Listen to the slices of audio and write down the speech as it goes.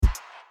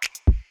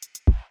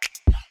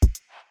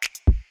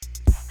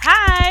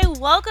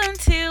Welcome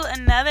to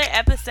another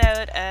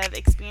episode of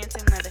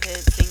Experiencing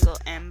Motherhood Single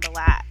and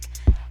Black.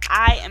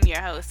 I am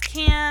your host,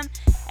 Kim,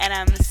 and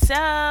I'm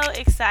so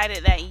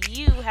excited that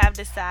you have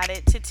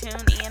decided to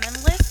tune in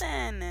and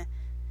listen.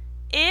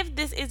 If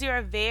this is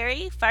your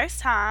very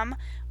first time,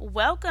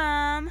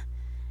 welcome.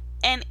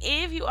 And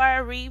if you are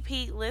a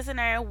repeat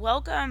listener,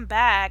 welcome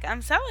back.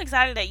 I'm so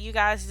excited that you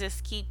guys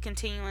just keep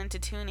continuing to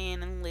tune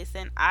in and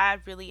listen. I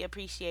really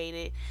appreciate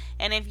it.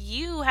 And if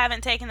you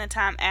haven't taken the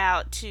time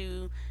out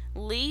to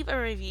leave a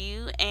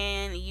review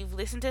and you've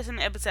listened to some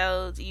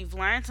episodes, you've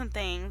learned some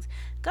things,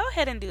 go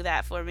ahead and do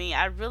that for me.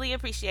 I really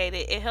appreciate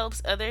it. It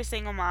helps other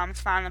single moms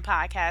find the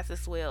podcast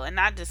as well. And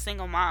not just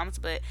single moms,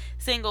 but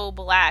single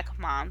black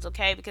moms,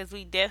 okay? Because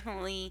we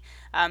definitely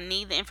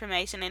need the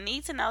information and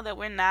need to know that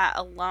we're not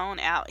alone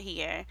out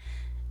here.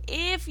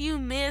 If you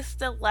missed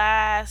the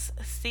last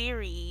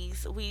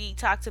series, we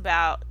talked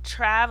about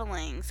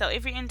traveling. So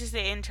if you're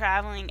interested in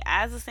traveling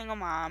as a single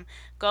mom,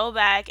 go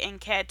back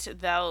and catch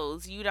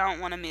those. You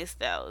don't want to miss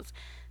those.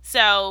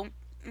 So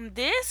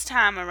this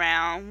time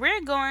around,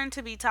 we're going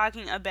to be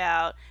talking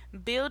about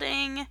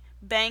building,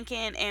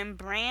 banking, and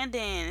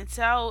branding.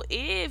 So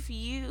if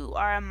you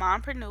are a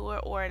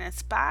mompreneur or an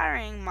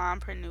aspiring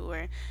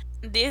mompreneur,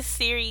 this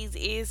series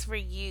is for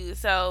you.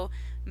 So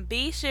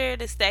be sure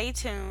to stay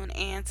tuned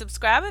and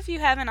subscribe if you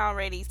haven't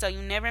already so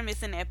you never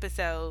miss an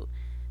episode.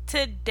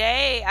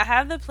 Today, I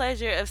have the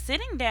pleasure of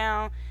sitting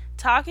down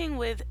talking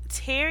with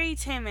Terry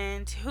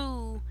Timmons,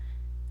 who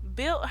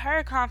built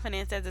her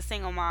confidence as a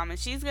single mom, and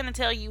she's going to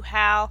tell you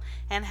how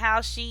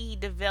she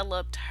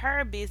developed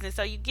her business.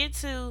 So you get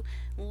to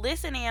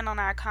listen in on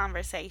our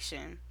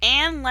conversation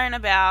and learn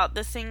about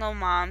the Single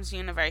Moms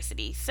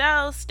University.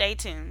 So stay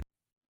tuned.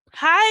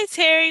 Hi,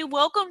 Terry.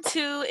 Welcome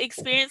to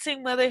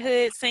Experiencing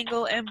Motherhood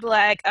Single and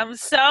Black. I'm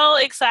so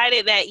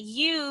excited that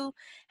you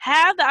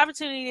have the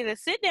opportunity to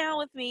sit down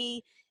with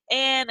me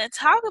and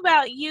talk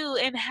about you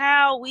and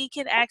how we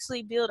can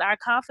actually build our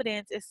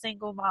confidence as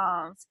single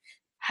moms.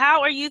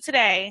 How are you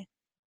today?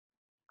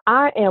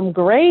 I am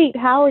great.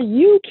 How are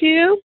you,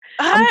 Kim?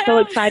 I'm so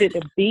I excited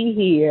to be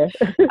here.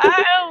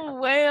 I am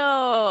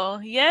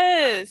well.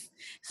 Yes.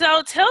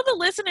 So tell the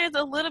listeners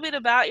a little bit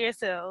about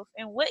yourself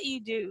and what you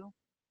do.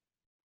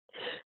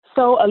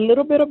 So, a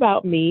little bit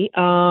about me.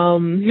 I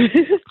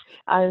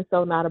am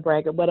so not a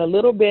bragger, but a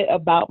little bit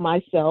about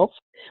myself.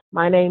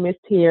 My name is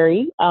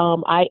Terry.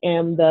 I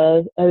am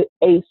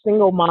a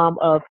single mom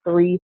of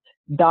three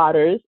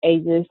daughters,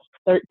 ages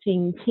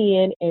 13,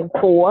 10, and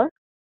 4.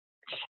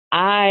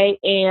 I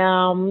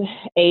am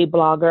a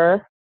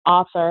blogger,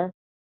 author,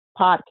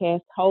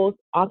 podcast host,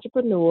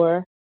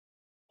 entrepreneur,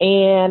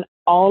 and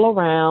all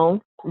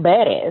around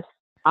badass,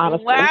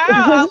 honestly. Wow,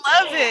 I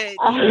love it.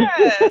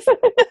 Yes.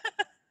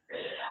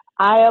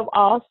 I am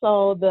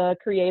also the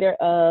creator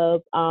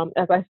of,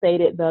 as I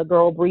stated, the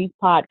Girl Breathe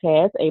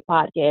podcast, a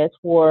podcast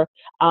for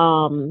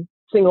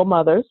single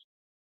mothers,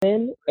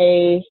 and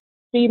a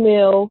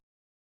female,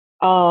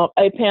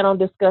 a panel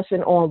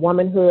discussion on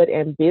womanhood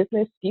and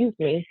business, excuse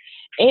me.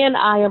 And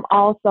I am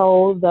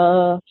also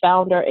the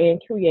founder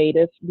and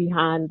creative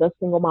behind the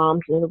Single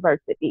Moms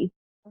University.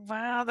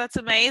 Wow, that's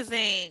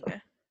amazing.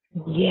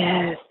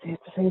 Yes,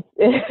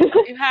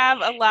 You have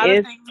a lot of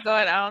it's things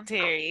going on,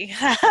 Terry.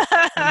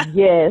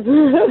 yes.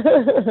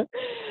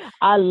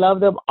 I love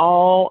them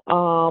all.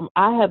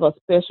 I have a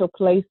special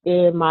place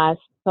in my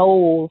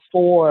soul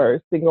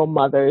for single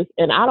mothers,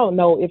 and I don't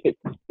know if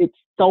it's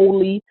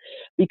solely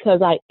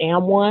because I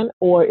am one,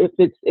 or if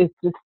it's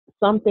just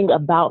something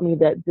about me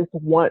that just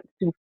wants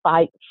to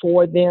fight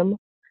for them.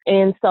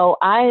 And so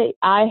I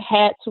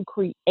had to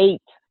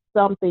create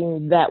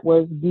something that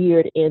was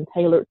geared and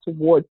tailored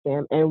towards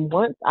them. And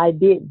once I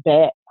did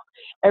that,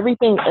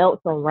 everything else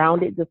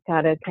around it just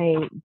kind of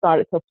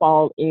started to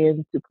fall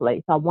into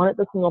place. I wanted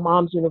the Single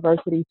Moms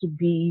University to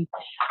be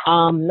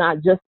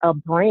not just a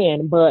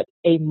brand, but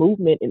a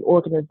movement, an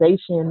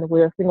organization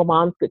where single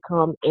moms could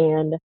come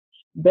and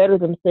better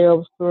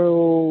themselves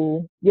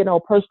through,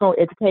 personal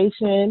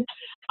education,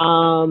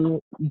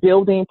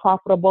 building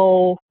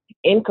profitable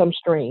income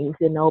streams,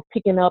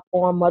 picking up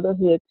on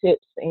motherhood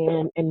tips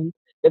and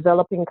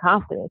developing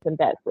confidence and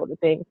that sort of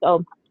thing.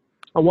 So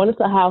I wanted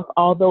to house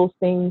all those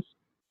things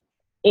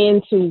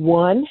into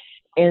one.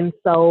 And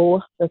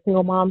so the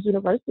Single Moms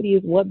University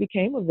is what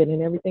became of it,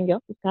 and everything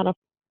else is kind of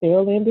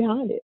fell in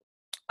behind it.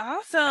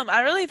 Awesome.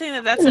 I really think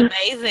that that's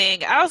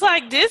amazing. I was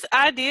like, this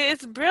idea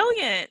is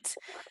brilliant.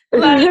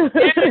 Like,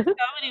 there are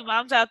so many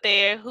moms out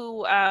there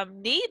who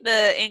need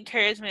the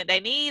encouragement, they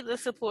need the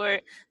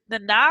support, the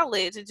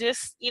knowledge,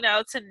 just,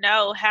 to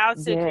know how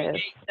to Yes,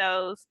 create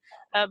those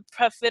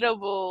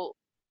profitable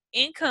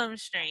income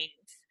streams.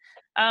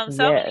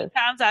 So many yes,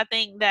 times I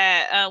think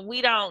that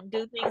we don't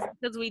do things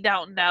because we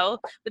don't know,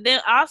 but then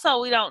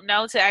also we don't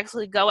know to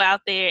actually go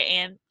out there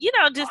and,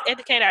 just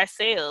educate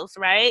ourselves,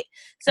 right?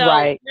 So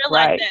right, you're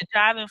like right. that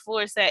driving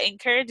force that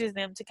encourages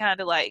them to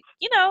kind of like,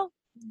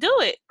 do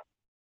it.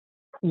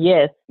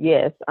 Yes,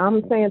 yes.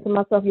 I'm saying to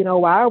myself,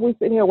 why are we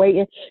sitting here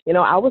waiting?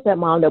 I was that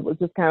mom that was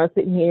just kind of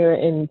sitting here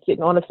and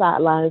sitting on the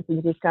sidelines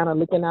and just kind of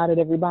looking out at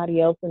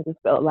everybody else and just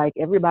felt like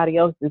everybody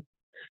else just,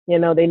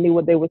 they knew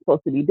what they were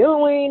supposed to be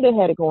doing. They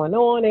had it going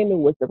on. They knew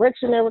what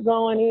direction they were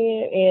going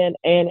in.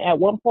 And at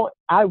one point,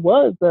 I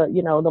was the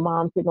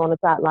mom sitting on the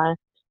sideline,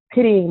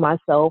 pitying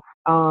myself,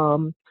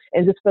 and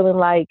just feeling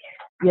like,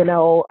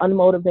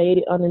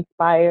 unmotivated,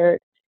 uninspired,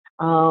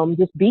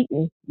 just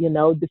beaten,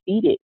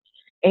 defeated.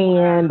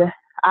 And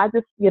I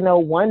just,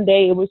 one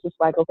day it was just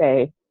like,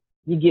 okay,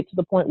 you get to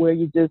the point where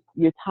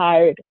you're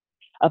tired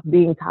of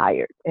being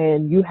tired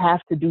and you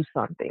have to do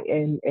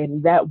something.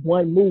 And that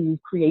one move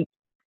creates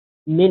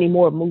many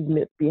more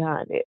movements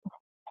behind it.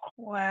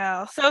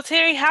 Wow. So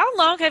Terry, how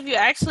long have you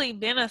actually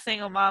been a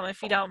single mom,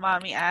 if you don't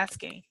mind me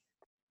asking?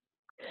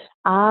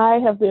 I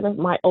have been,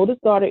 my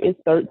oldest daughter is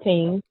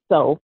 13,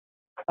 so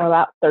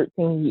about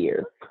 13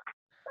 years.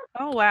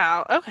 Oh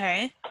wow.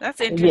 Okay.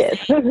 That's Yes.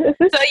 interesting.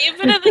 So you've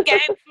been in the game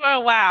for a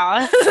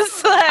while.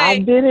 It's like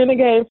I've been in the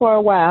game for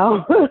a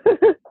while.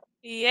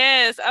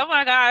 yes. Oh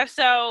my gosh.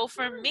 So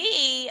for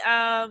me,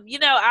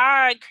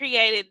 I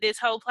created this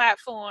whole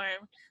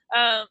platform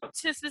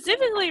to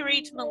specifically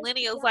reach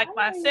millennials like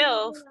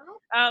myself.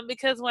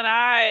 Because when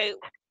I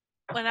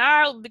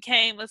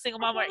became a single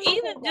mom, or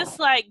even just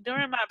like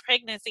during my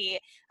pregnancy,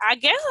 I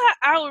guess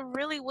I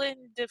really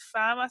wouldn't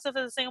define myself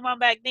as a single mom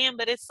back then,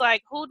 but it's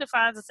like, who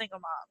defines a single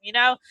mom, you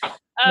know?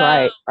 Um,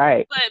 Right,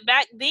 right. but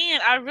back then,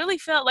 I really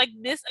felt like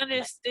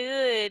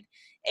misunderstood,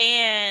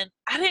 and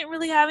I didn't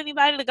really have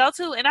anybody to go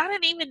to, and I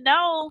didn't even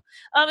know.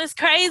 It's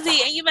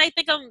crazy, and you may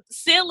think I'm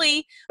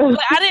silly, but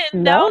I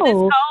didn't know this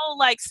No. whole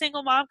like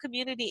single mom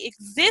community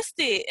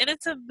existed, and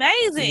it's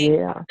amazing.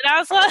 Yeah, And I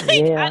was like, I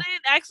yeah.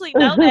 didn't actually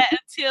know that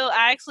until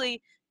I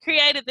actually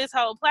created this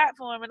whole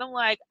platform, and I'm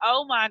like,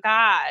 oh my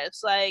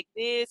gosh, like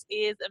this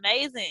is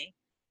amazing,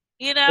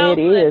 you know? It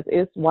is.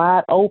 It's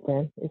wide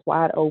open. It's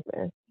wide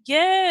open.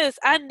 Yes,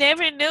 I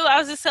never knew. I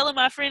was just telling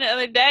my friend the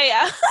other day.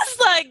 I was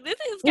like, "This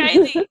is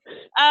crazy."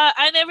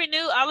 I never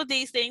knew all of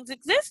these things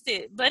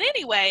existed. But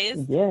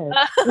anyways, Yes.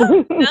 uh,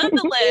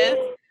 nonetheless,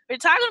 we're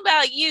talking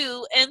about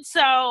you, and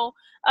so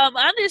I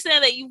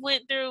understand that you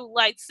went through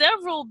like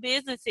several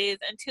businesses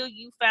until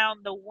you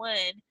found the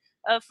one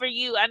for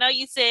you. I know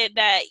you said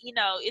that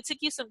it took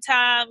you some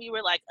time. You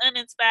were like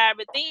uninspired,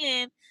 but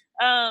then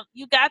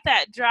you got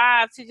that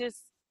drive to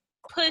just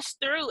push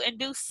through and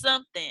do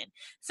something.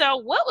 So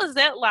what was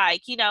that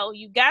like? You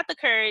got the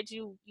courage,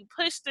 you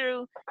pushed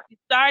through, you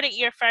started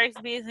your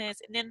first business,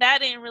 and then that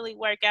didn't really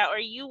work out, or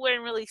you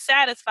weren't really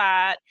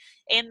satisfied,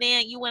 and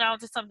then you went on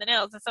to something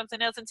else and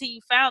something else until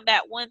you found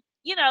that one,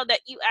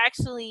 that you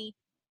actually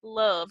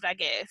loved, I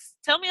guess.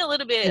 Tell me a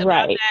little bit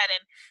about Right. that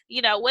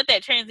and what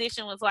that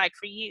transition was like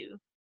for you.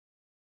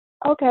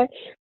 Okay.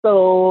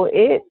 So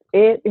it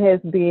has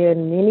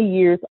been many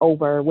years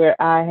over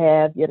where I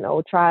have,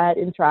 tried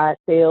and tried,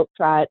 failed,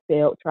 tried,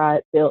 failed,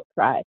 tried, failed,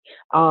 tried,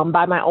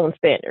 by my own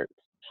standards.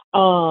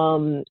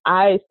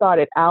 I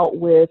started out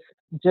with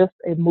just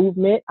a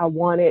movement. I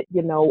wanted,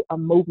 a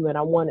movement.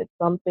 I wanted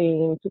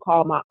something to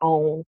call my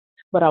own,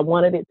 but I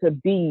wanted it to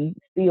be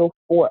still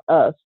for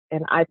us.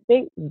 And I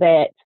think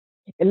that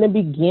in the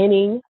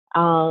beginning,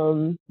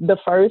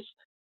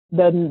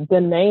 the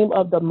name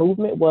of the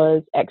movement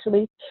was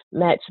actually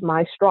Match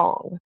My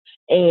Strong.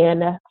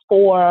 And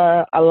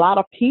for a lot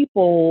of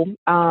people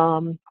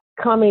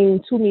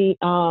coming to me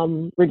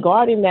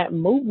regarding that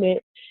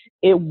movement,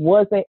 it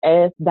wasn't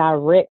as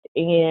direct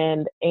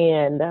and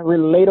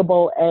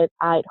relatable as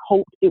I'd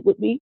hoped it would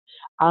be.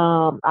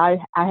 I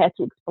had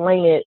to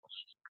explain it,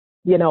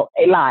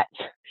 a lot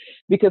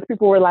because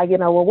people were like,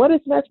 well, what is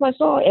Match My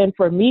Strong? And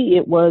for me,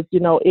 it was,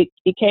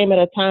 it came at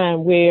a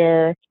time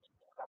where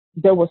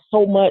there was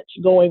so much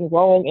going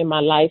wrong in my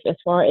life as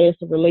far as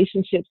the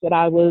relationships that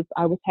I was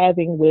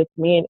having with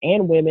men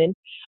and women,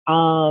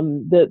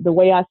 the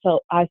way I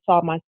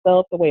saw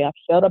myself, the way I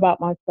felt about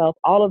myself,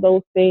 all of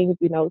those things,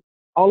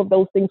 all of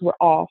those things were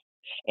off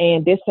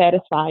and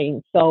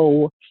dissatisfying.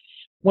 So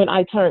when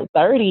I turned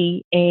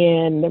 30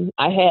 and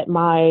I had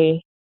my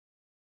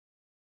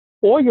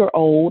 4-year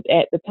old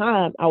at the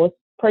time, I was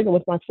pregnant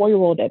with my 4-year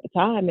old at the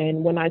time,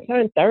 and when I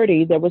turned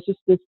 30, there was just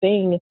this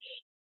thing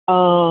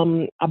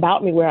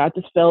about me where I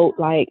just felt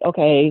like,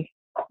 okay,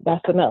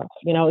 that's enough.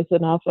 It's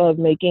enough of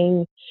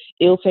making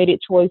ill-fated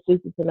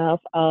choices. It's enough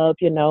of,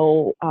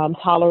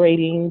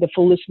 tolerating the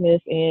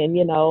foolishness and,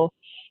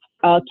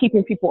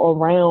 keeping people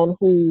around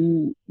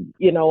who,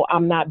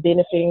 I'm not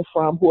benefiting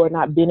from, who are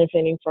not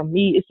benefiting from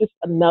me. It's just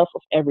enough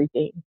of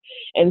everything.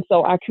 And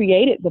so I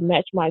created the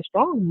Match My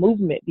Strong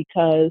movement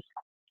because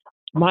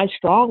my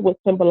strong would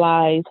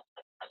symbolize,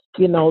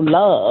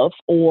 love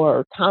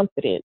or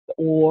confidence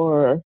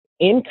or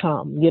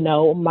income,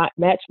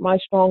 match my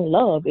strong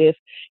love. If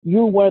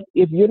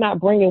you're not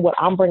bringing what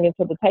I'm bringing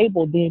to the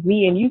table, then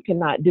me and you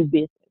cannot do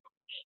business.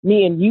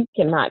 Me and you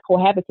cannot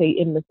cohabitate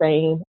in the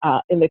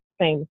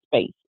same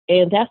space.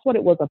 And that's what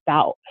it was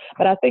about.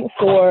 But I think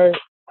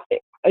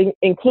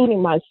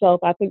including myself,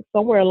 I think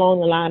somewhere along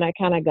the line, I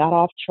kind of got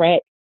off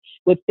track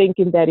with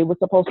thinking that it was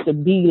supposed to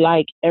be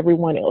like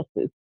everyone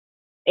else's.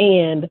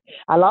 And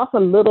I lost a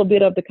little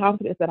bit of the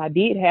confidence that I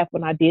did have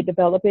when I did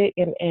develop it,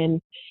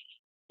 and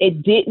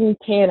it didn't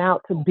pan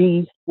out to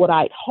be what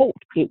I'd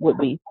hoped it would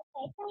be.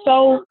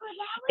 So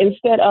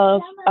instead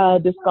of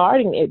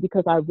discarding it,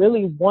 because I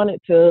really wanted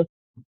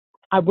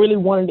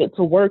it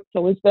to work.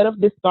 So instead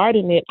of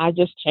discarding it, I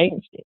just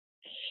changed it.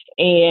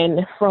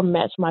 And from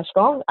Match My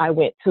Strong, I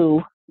went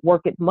to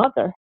Work It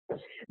Mother,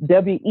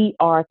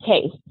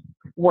 WERK,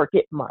 Work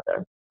It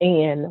Mother.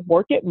 And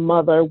Work It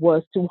Mother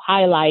was to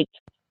highlight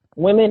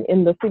women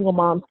in the single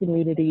moms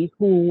community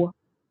who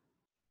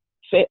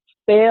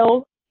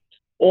failed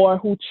or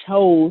who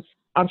chose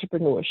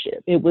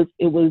entrepreneurship. It was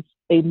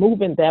a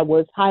movement that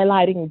was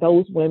highlighting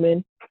those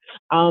women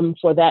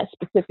for that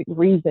specific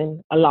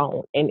reason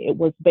alone. And it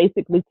was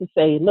basically to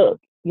say, look,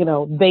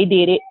 they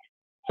did it,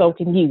 so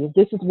can you. If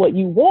this is what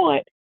you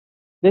want,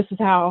 this is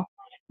how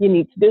you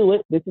need to do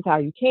it. This is how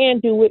you can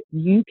do it.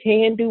 You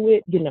can do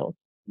it.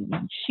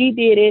 She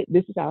did it.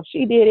 This is how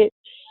she did it.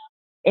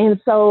 And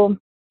so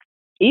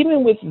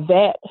even with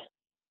that,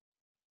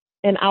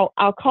 and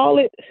I'll call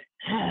it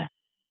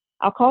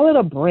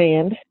a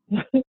brand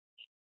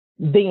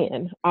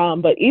then.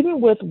 But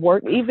even with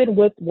Work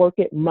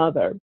It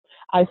Mother,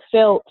 I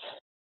felt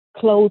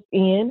closed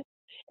in,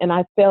 and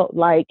I felt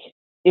like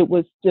it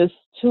was just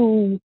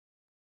too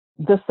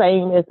the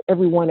same as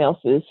everyone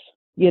else's,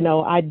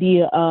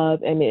 idea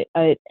of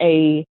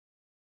a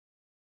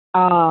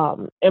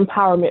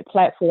empowerment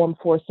platform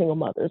for single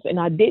mothers. And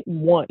I didn't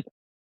want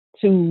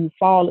to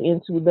fall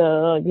into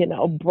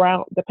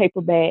the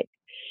paper bag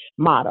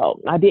motto.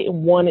 I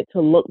didn't want it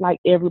to look like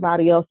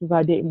everybody else's.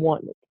 I didn't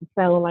want it to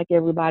sound like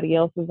everybody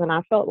else's. And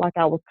I felt like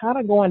I was kind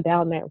of going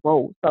down that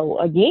road. So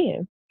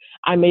again,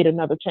 I made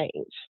another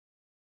change.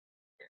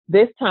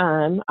 This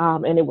time,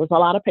 and it was a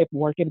lot of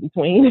paperwork in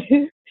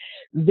between.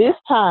 This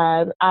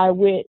time I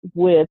went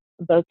with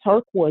the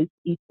turquoise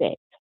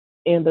effect.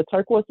 And the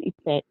turquoise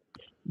effect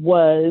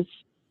was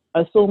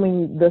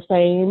assuming the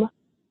same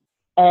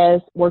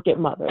as Work It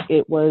Mother.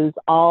 It was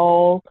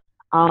all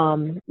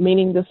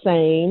meaning the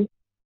same.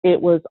 It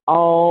was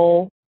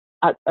all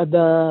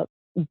the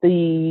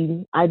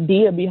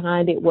idea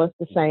behind it was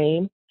the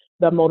same.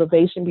 The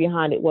motivation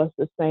behind it was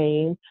the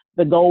same.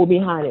 The goal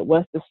behind it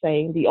was the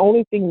same. The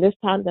only thing this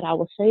time that I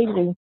was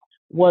changing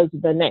was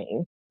the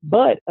name.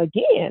 But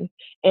again,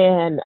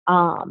 and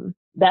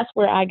that's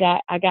where I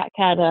got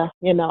kind of,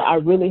 I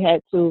really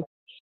had to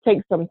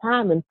take some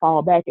time and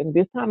fall back. And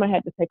this time I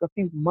had to take a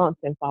few months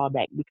and fall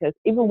back, because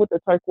even with the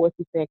turquoise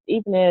effect,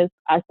 even as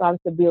I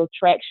started to build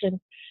traction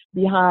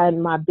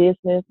behind my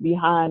business,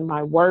 behind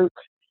my work,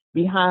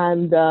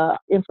 behind the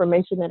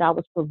information that I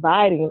was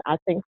providing, I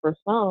think for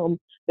some,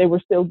 they were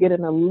still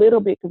getting a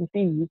little bit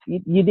confused.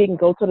 You didn't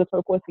go to the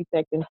turquoise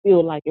effect and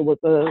feel like it was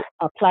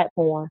a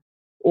platform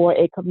or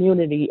a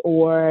community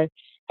or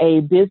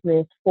a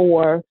business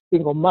for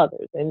single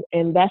mothers.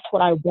 And that's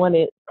what I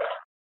wanted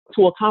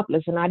to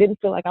accomplish, and I didn't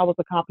feel like I was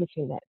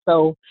accomplishing that.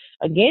 So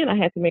again, I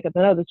had to make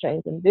another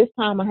change, and this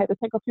time I had to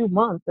take a few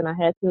months, and I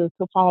had to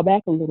fall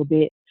back a little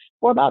bit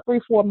for about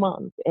 3-4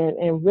 months,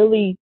 and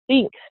really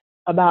think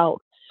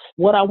about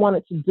what I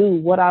wanted to do,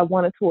 what I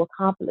wanted to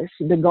accomplish,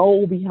 the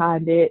goal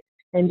behind it,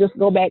 and just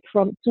go back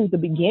to the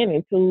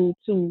beginning to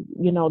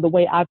the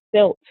way I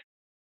felt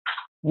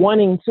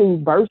wanting to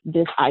birth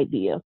this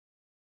idea.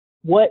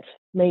 What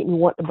made me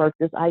want to birth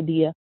this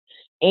idea?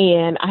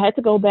 And I had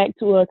to go back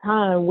to a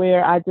time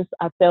where I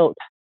felt,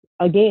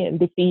 again,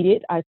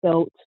 defeated. I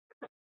felt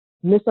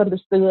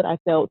misunderstood. I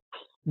felt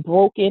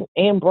broken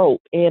and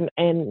broke. And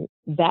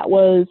that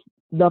was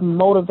the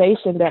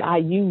motivation that I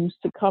used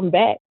to come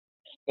back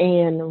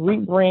and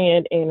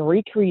rebrand and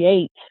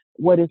recreate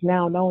what is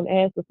now known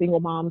as the Single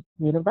Moms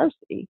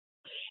University.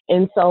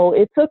 And so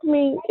it took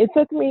me,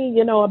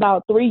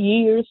 about 3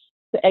 years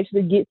to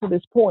actually get to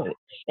this point.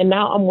 And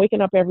now I'm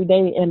waking up every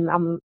day, and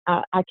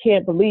I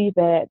can't believe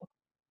that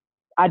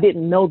I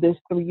didn't know this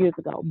 3 years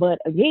ago. But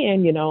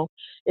again,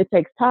 it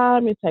takes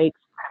time, it takes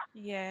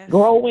Yes.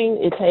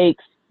 growing, it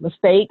takes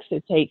mistakes,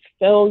 it takes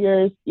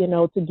failures,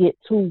 to get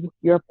to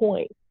your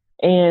point.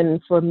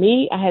 And for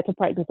me, I had to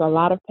practice a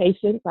lot of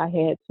patience. I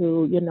had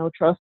to,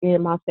 trust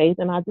in my faith,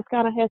 and I just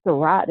kind of had to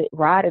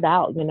ride it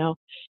out,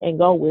 and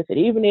go with it.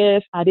 Even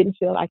if I didn't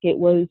feel like it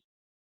was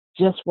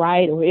just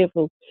right, or if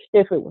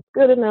it was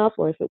good enough,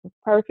 or if it was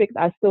perfect,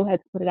 I still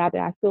had to put it out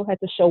there. I still had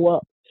to show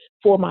up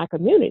for my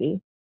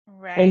community. And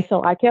Right.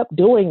 so I kept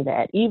doing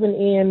that, even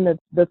in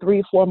the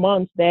 3-4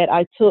 months that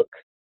I took,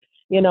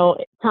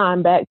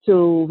 time back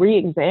to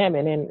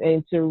re-examine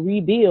and to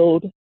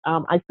rebuild.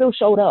 I still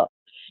showed up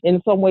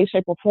in some way,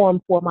 shape, or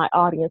form for my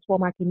audience, for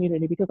my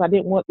community, because I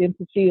didn't want them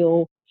to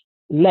feel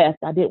left.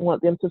 I didn't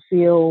want them to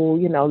feel,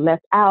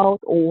 left out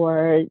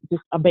or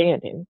just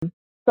abandoned.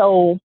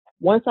 So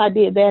once I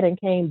did that and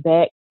came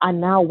back, I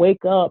now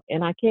wake up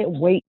and I can't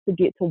wait to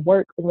get to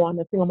work on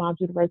the Single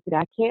Moms University.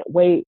 I can't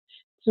wait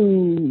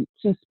to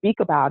speak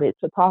about it,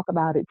 to talk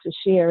about it, to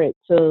share it,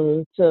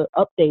 to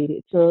update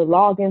it, to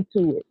log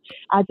into it.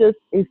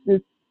 It's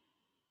just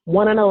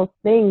one of those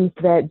things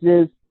that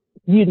just,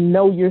 you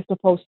know, you're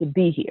supposed to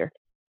be here.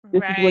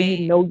 This is where you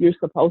Right. know you're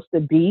supposed to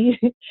be.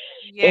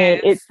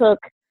 And it Yes. took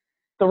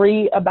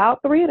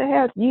about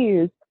 3.5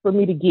 years for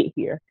me to get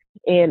here.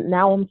 And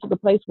now I'm to the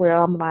place where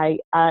I'm like,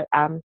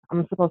 I'm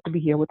supposed to be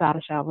here without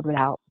a shadow of a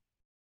doubt.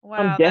 I'm Wow,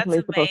 that's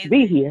definitely supposed to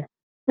be amazing.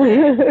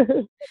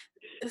 here.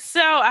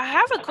 So I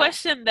have a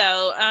question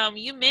though.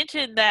 You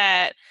mentioned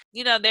that,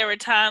 there were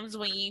times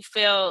when you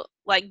felt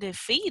like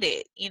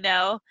defeated,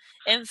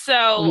 and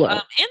so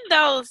Yes. in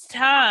those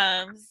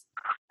times,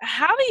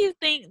 how do you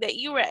think that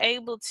you were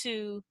able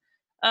to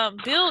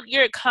build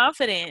your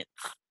confidence?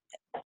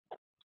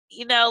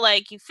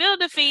 Like you feel I-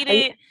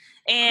 defeated,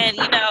 and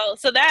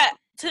so that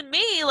to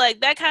me, like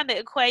that kind of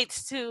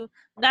equates to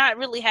not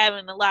really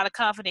having a lot of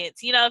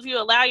confidence. If you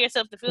allow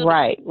yourself to feel defeated,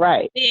 right,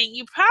 right. then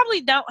you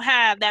probably don't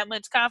have that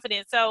much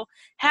confidence. So,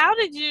 how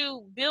did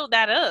you build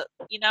that up,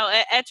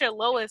 at your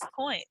lowest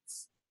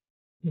points?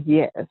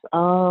 Yes.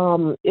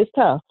 It's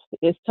tough.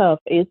 It's tough.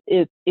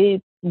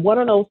 It's one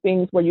of those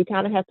things where you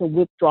kind of have to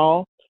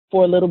withdraw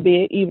for a little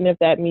bit, even if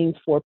that means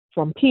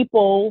from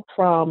people,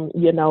 from,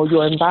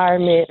 your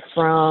environment,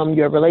 from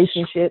your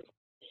relationships,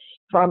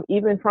 from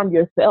even from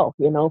yourself,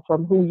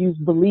 from who you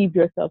believe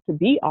yourself to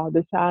be all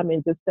the time,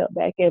 and just step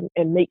back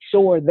and make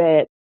sure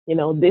that,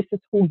 this is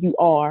who you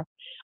are.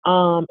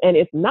 And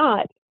if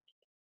not,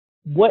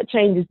 what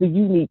changes do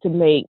you need to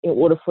make in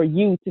order for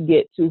you to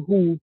get to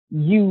who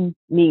you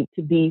need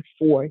to be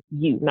for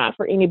you, not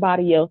for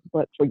anybody else,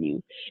 but for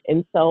you.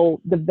 And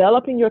so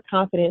developing your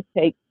confidence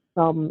takes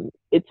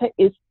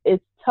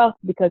it's tough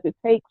because it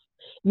takes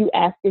you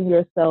asking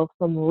yourself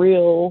some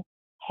real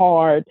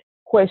hard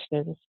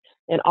questions,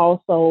 and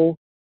also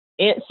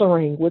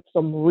answering with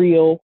some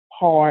real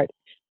hard,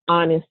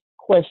 honest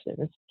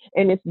questions.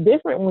 And it's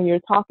different when you're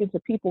talking to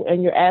people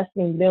and you're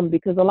asking them,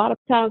 because a lot of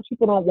times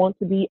people don't want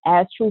to be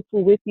as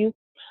truthful with you.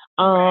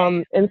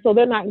 Right. And so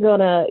they're not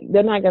gonna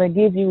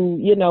give you,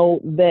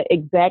 the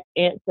exact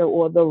answer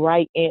or the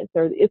right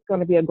answer. It's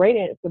gonna be a great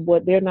answer,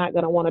 but they're not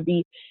gonna want to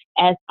be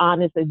as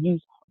honest as you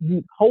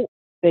hope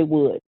they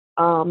would.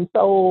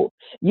 So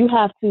you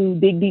have to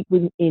dig deep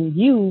in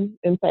you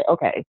and say,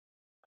 okay,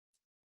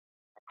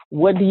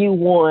 what do you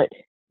want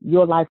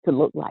your life to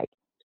look like?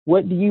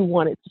 What do you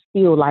want it to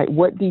feel like?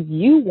 What do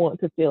you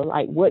want to feel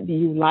like? What do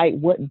you like?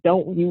 What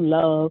don't you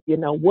love?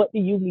 What do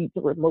you need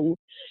to remove?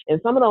 And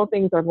some of those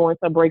things are going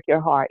to break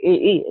your heart. It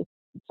is.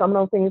 Some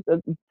of those things,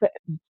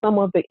 some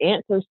of the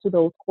answers to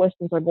those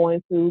questions are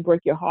going to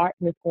break your heart,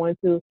 and it's going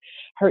to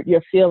hurt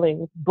your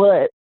feelings.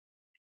 But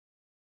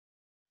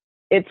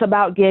it's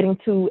about getting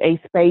to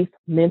a space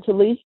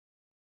mentally,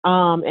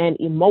 and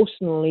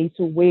emotionally,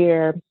 to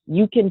where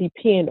you can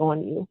depend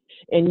on you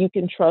and you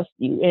can trust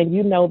you, and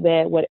you know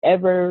that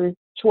whatever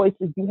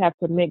choices you have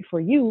to make for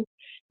you,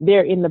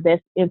 they're in the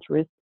best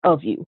interest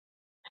of you.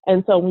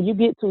 And so when you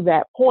get to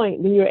that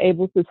point, then you're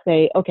able to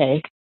say,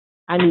 okay,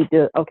 I need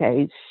to,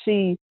 okay,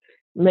 she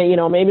may,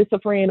 maybe it's a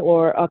friend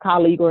or a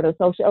colleague or an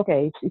associate.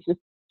 Okay, she's just,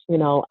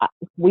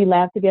 we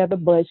laugh together,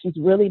 but she's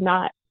really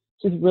not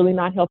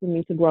helping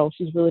me to grow.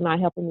 She's really not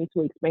helping me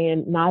to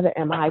expand. Neither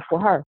am I for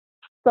her.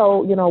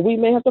 So, we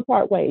may have to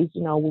part ways.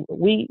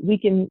 We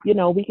can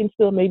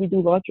still maybe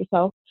do lunch or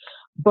so.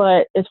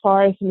 But as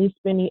far as me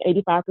spending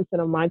 85%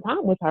 of my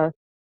time with her,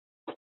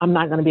 I'm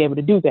not going to be able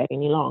to do that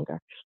any longer.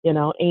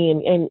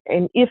 And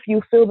if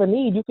you feel the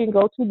need, you can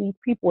go to these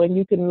people and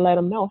you can let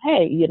them know,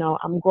 hey,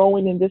 I'm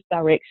growing in this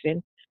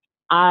direction.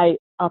 I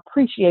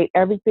appreciate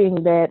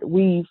everything that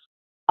we've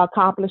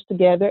accomplished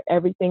together,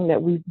 everything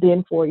that we've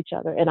been for each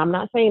other. And I'm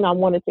not saying I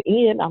want it to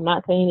end. I'm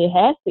not saying it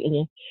has to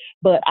end,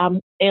 but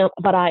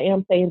I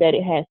am saying that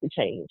it has to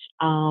change.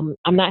 I'm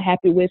not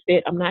happy with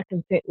it. I'm not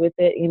content with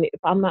it. And if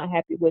I'm not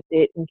happy with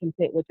it and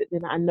content with it,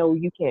 then I know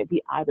you can't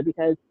be either,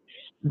 because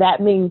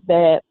that means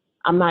that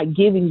I'm not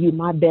giving you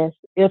my best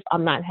if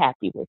I'm not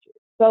happy with it.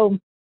 So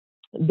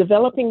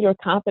developing your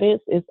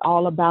confidence is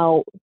all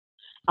about,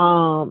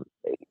 um,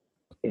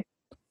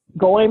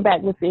 going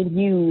back within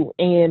you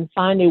and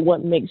finding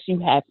what makes you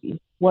happy,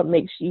 what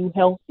makes you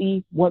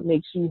healthy, what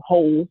makes you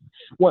whole,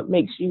 what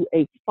makes you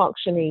a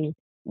functioning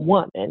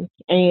woman.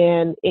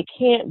 And it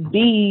can't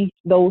be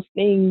those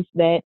things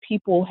that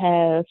people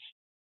have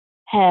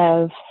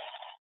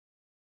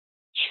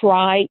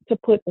tried to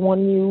put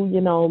on you,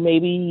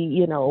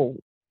 maybe,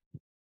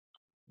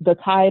 the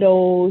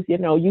titles.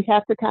 You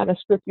have to kind of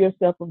strip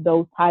yourself of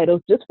those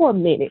titles just for a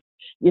minute.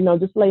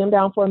 Just lay them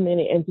down for a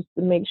minute, and just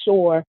to make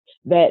sure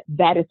that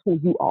that is who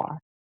you are.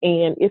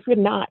 And if you're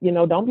not,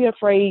 don't be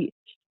afraid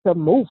to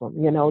move them.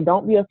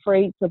 Don't be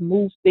afraid to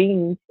move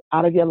things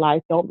out of your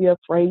life. Don't be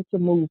afraid to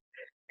move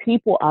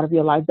people out of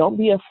your life. Don't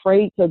be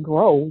afraid to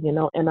grow,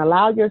 and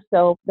allow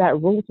yourself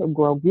that room to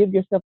grow. Give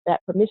yourself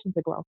that permission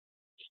to grow.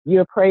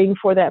 You're praying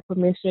for that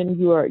permission.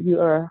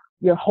 You're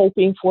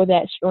hoping for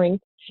that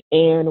strength.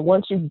 And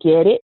once you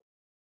get it,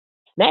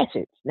 snatch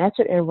it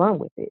and run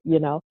with it,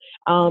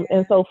 And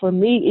Yeah. so for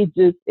me,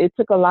 it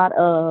took a lot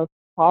of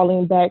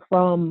falling back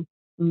from,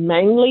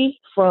 mainly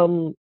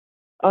from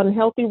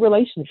unhealthy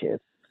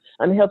relationships,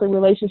 unhealthy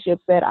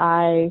relationships that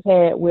I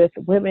had with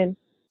women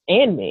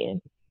and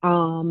men.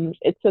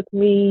 It took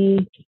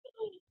me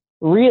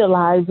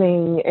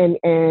realizing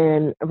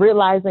and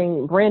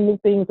realizing brand new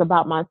things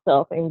about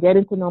myself and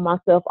getting to know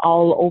myself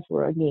all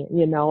over again.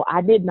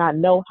 I did not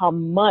know how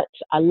much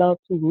I love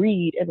to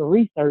read and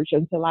research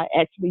until I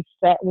actually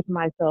sat with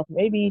myself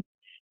maybe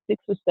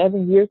 6 or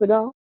 7 years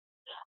ago.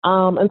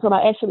 Until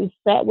I actually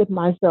sat with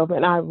myself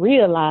and I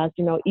realized,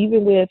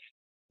 even with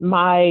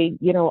my,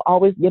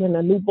 always getting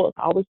a new book,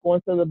 always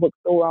going to the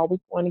bookstore, always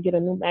going to get a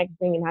new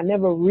magazine, and I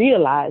never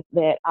realized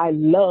that I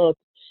loved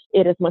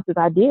it as much as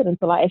I did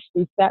until I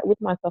actually sat with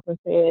myself and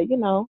said,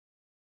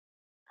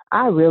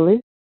 I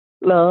really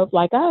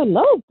I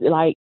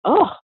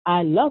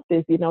love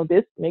this,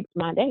 this makes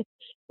my day.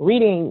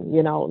 Reading,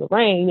 the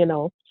rain,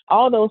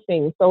 all those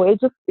things. So it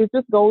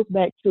just goes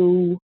back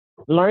to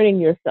learning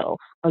yourself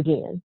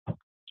again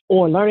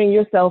or learning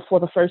yourself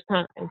for the first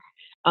time.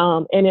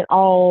 And it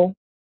all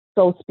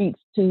so speaks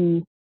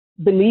to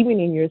believing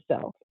in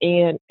yourself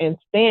and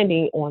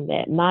standing on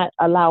that, not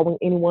allowing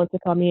anyone to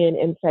come in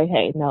and say,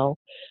 hey, no,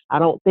 I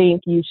don't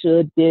think you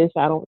should this,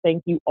 I don't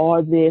think you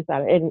are this,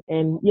 and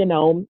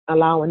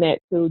allowing that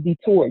to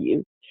detour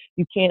you.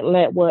 You can't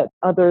let what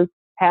others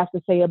have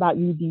to say about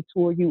you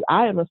detour you.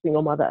 I am a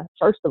single mother.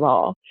 First of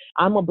all,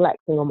 I'm a Black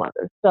single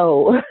mother.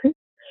 So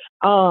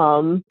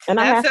and I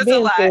That have says a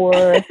been lot.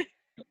 for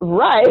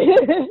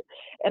right.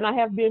 And I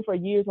have been for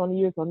years on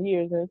years on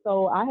years. And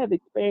so I have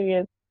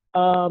experienced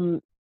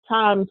um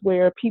times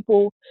where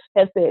people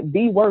have said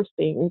the worst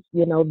things,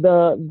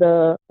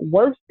 the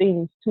worst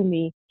things to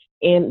me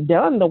and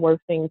done the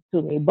worst things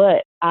to me.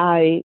 But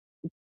I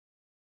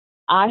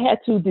had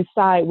to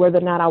decide whether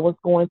or not I was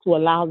going to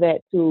allow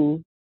that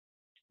to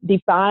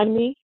define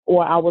me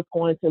or I was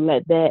going to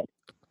let that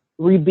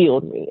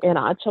rebuild me. And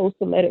I chose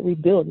to let it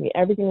rebuild me.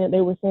 Everything that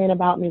they were saying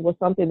about me was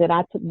something that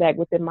I took back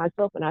within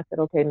myself. And I said,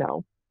 okay,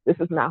 no, this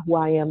is not who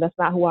I am. That's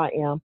not who I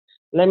am.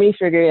 Let me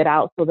figure it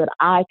out so that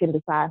I can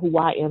decide who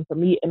I am for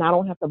me. And I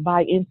don't have to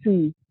buy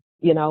into,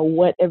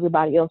 what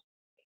everybody else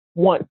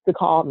wants to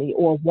call me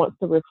or wants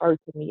to refer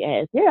to me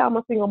as. Yeah, I'm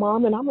a single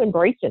mom and I'm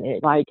embracing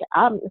it.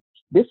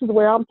 This is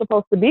where I'm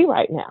supposed to be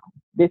right now.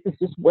 This is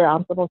just where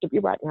I'm supposed to be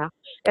right now.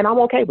 And I'm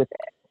okay with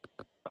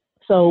that.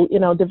 So,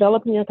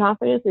 developing your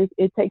confidence,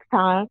 it takes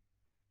time.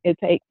 It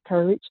takes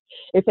courage.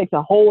 It takes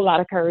a whole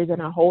lot of courage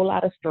and a whole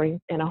lot of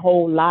strength and a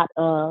whole lot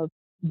of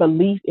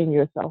belief in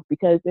yourself.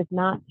 Because if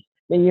not,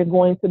 then you're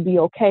going to be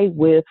okay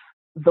with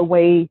the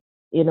way,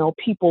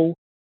 people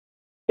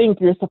think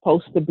you're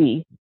supposed to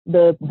be,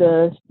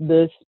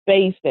 the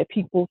space that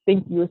people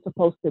think you're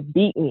supposed to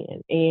be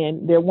in,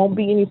 and there won't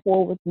be any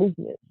forward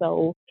movement.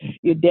 So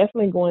you're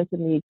definitely going to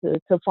need to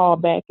fall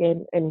back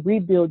and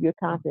rebuild your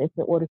confidence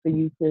in order for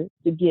you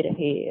to get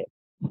ahead.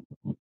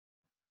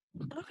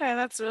 Okay,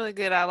 that's really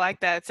good. I like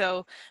that.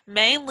 So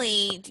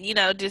mainly,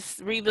 just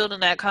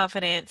rebuilding that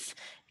confidence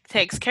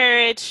takes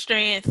courage,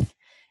 strength,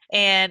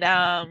 and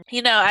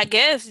I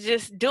guess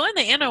just doing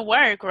the inner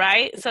work,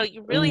 right? So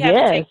you really have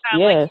to take Yes,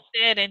 time, like yes,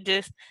 you said, and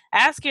just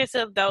ask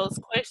yourself those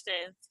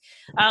questions.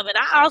 And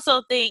I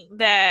also think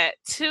that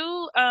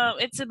too,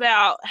 it's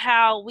about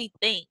how we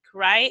think,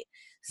 right?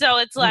 So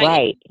it's like if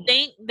right, you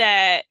think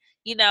that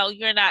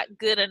you're not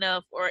good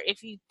enough, or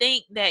if you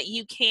think that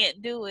you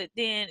can't do it,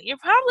 then you're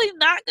probably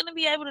not going to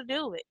be able to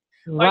do it.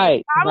 Or you're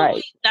right, probably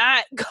right,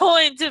 not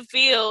going to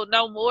feel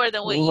no more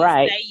than what you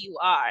right, say you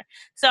are.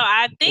 So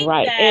I think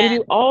right. And that,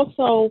 you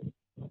also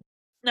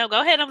no,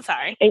 go ahead. I'm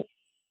sorry. and,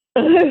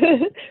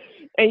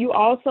 and you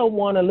also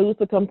want to lose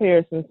the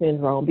comparison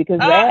syndrome because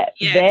Oh,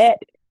 yes. that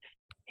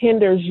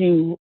hinders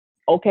you,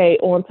 okay,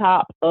 on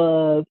top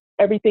of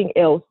everything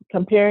else,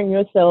 comparing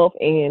yourself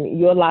and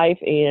your life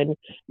and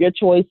your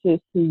choices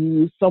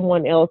to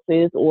someone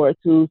else's or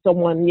to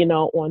someone,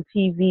 on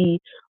TV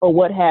or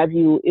what have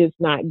you is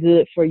not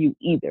good for you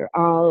either.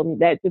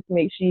 That just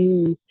makes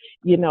you,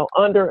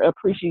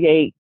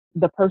 underappreciate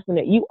the person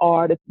that you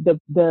are,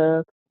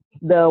 the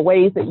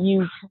ways that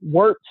you've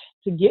worked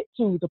to get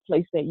to the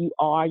place that you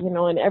are,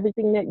 and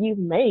everything that you've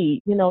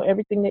made,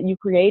 everything that you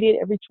created,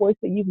 every choice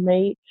that you've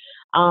made.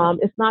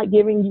 It's not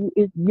giving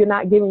you, you're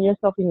not giving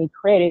yourself any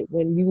credit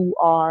when you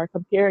are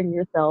comparing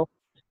yourself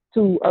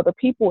to other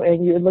people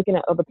and you're looking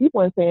at other people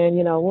and saying,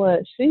 you know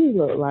what, she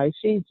look like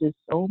she's just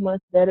so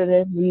much better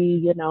than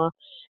me,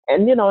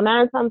 And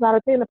 9 times out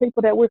of 10, the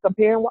people that we're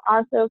comparing with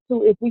ourselves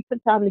to, if we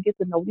took time to get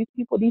to know these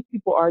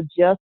people are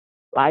just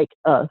like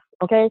us.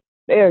 Okay,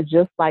 they are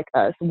just like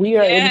us. We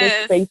are in this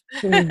Yes. space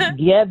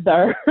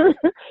together.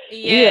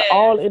 We are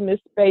all Yes. in this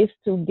space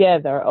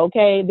together.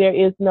 Okay, there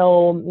is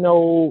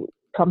no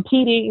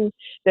competing.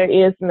 There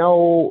is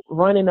no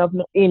running of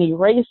any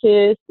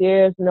races.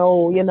 There's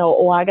no,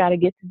 oh, I got to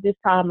get to this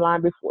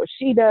timeline before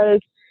she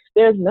does.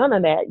 There's none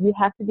of that. You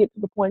have to get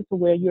to the point to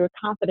where you're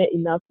confident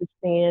enough to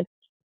stand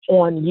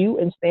on you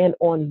and stand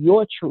on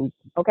your truth.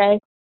 Okay.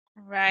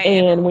 Right.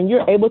 And And when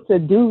you're able to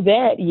do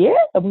that,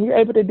 yeah, when you're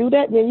able to do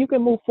that, then you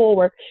can move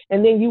forward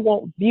and then you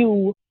won't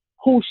view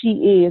who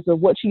she is or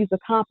what she's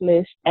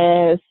accomplished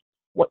as,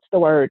 what's the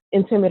word,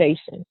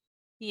 intimidation.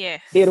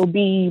 Yes. It'll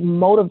be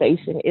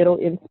motivation, it'll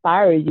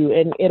inspire you,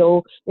 and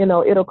it'll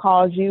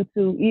cause you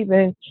to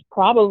even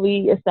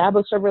probably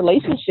establish a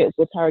relationship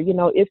with her,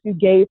 if you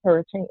gave her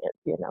a chance.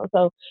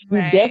 So you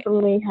Right.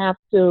 definitely have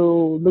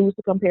to lose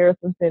the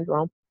comparison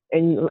syndrome,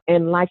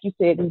 and like you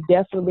said, you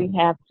definitely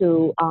have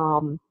to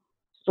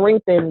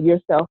strengthen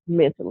yourself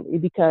mentally,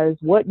 because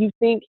what you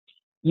think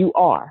you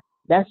are,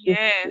 Yes.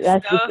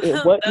 that's just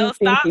it. What you Those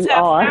think thoughts you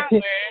have are. power.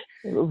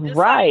 Just like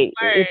Right.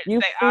 If words, you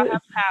they all feel,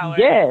 have power.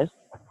 yes,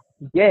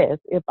 yes,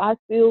 if I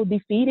feel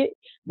defeated,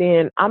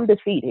 then I'm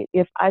defeated.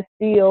 If I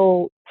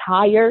feel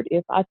tired,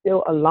 if I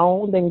feel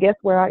alone, then guess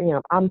where I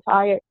am? I'm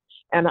tired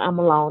and I'm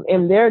alone.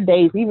 And there are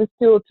days, even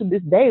still to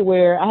this day,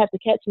 where I have to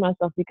catch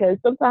myself, because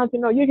sometimes,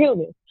 you're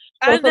human.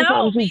 I So know,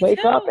 sometimes you me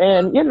wake up too.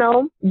 and,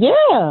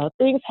 yeah,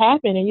 things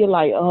happen and you're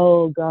like,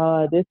 oh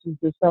God, this is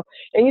just stuff.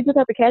 And you just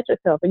have to catch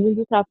yourself and you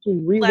just have to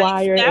Like,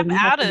 rewire snap and you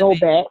have out to of go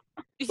it. back.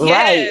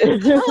 Right.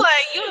 Yes.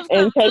 Like, you have come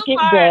And too take it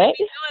far to back.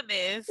 be doing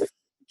this.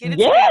 Get it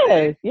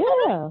together. Yes,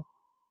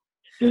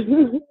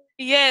 yeah.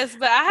 Yes,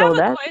 but I have So a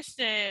that's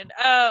question.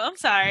 I'm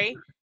sorry.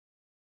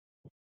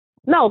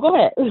 no, go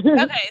ahead.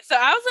 Okay, so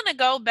I was gonna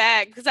go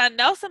back because I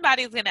know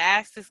somebody's gonna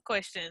ask this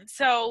question.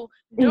 So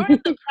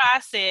during the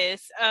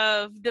process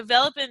of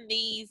developing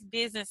these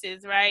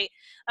businesses, right,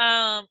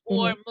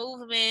 or Mhm.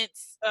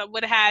 movements,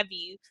 what have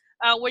you,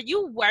 were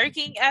you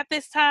working at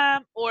this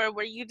time, or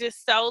were you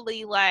just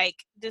solely like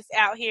just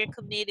out here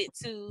committed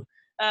to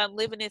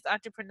living this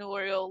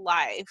entrepreneurial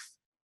life?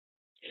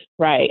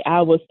 Right.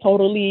 I was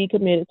totally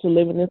committed to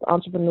living this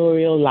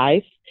entrepreneurial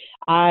life.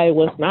 I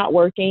was not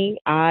working.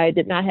 I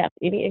did not have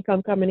any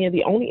income coming in.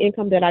 The only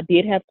income that I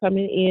did have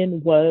coming in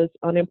was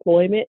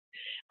unemployment.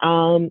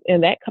 And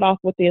that cut off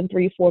within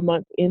 3, 4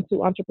 months into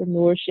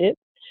entrepreneurship.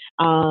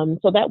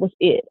 So that was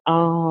it.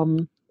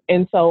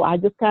 And so I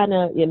just kind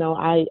of,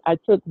 I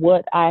took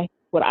what I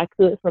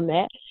could from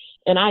that,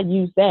 and I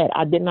used that.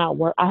 I did not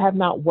work. I have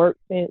not worked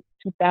since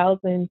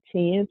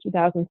 2010.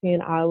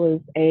 2010, I was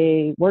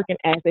a working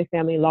as a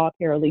family law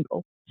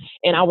paralegal,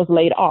 and I was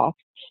laid off.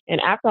 And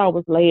after I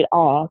was laid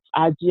off,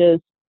 I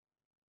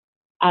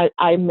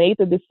made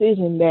the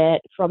decision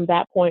that from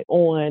that point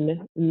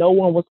on, no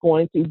one was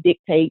going to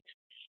dictate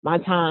my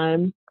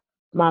time,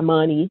 my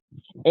money,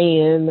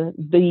 and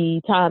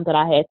the time that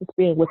I had to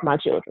spend with my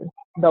children.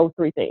 Those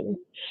three things.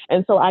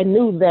 And so I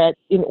knew that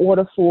in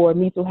order for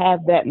me to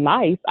have that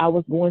life, I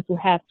was going to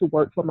have to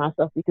work for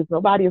myself, because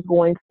nobody is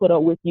going to put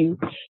up with you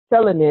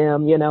telling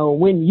them,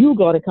 when you're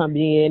going to come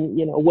in,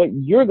 what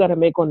you're going to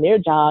make on their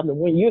job and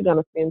when you're going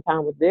to spend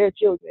time with their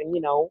children,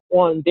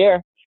 on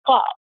their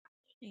clock.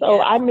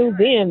 So I Yes. knew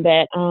then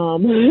that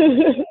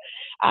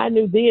I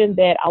knew then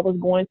that I was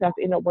going to have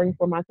to end up working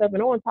for myself.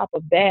 And on top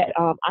of that,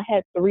 I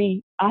had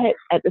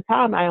at the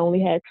time I only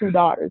had two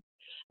daughters.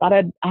 But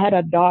I had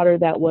a daughter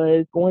that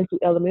was going to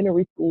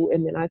elementary school,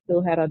 and then I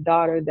still had a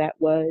daughter that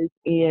was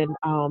in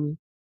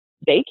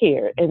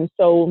daycare. And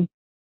so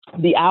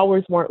the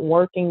hours weren't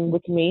working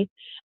with me,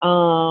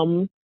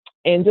 um,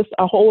 and just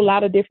a whole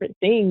lot of different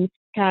things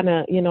kind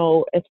of,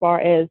 as far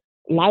as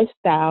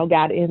lifestyle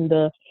got in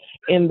the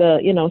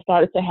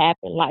started to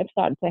happen. Life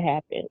started to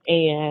happen,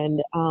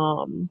 and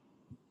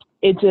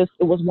it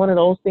was one of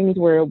those things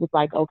where it was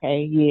like,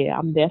 okay, yeah,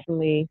 I'm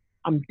definitely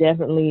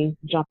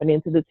jumping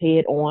into this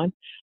head on.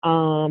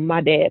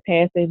 My dad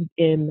passed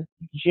in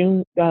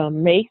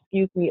May,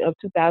 excuse me, of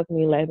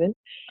 2011, and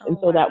Oh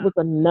so wow. that was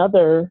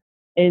another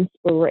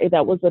inspiration.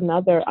 That was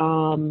another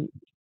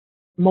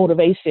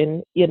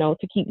motivation,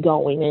 to keep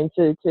going and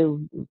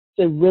to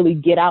really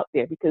get out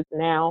there, because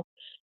now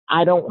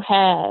I don't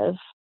have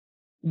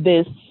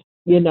this,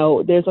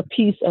 there's a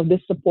piece of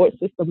this support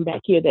system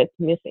back here that's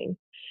missing.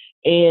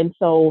 And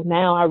so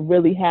now I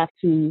really have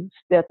to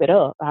step it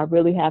up. I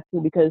really have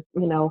to, because,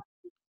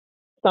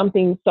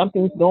 something's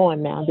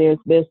going now. There's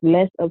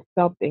less of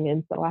something.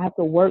 And so I have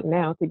to work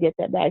now to get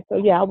that back. So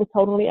yeah, I was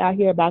totally out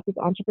here about this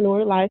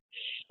entrepreneurial life,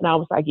 and I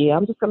was like, yeah,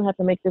 I'm just gonna have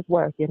to make this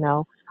work.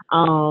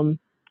 Um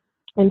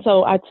and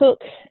so I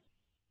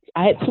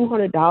had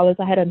 $200.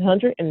 I had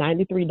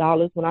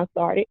 $193 when I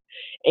started.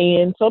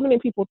 And so many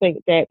people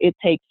think that it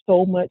takes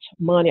so much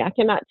money. I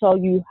cannot tell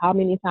you how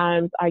many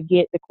times I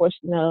get the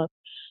question of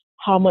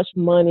how much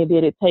money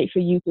did it take for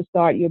you to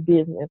start your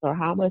business, or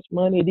how much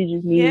money did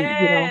you need,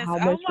 Yes. how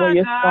Oh much were my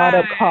your God.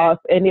 startup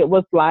costs? And it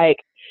was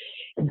like,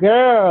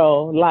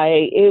 girl,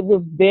 like it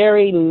was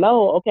very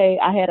low. Okay,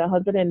 I had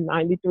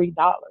 $193.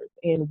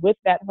 And with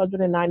that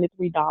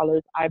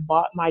 $193, I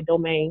bought my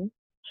domain,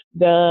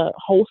 the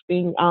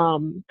hosting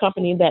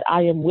company that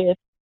I am with.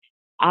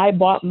 I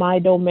bought my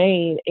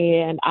domain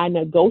and I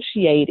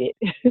negotiated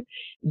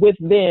with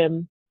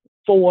them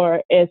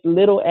for as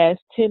little as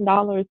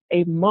 $10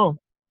 a month.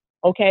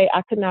 Okay,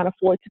 I could not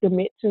afford to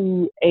commit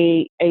to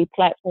a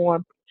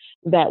platform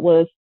that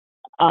was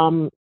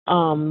um,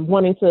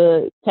 wanting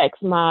to tax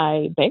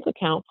my bank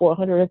account for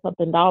 $100 and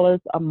something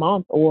a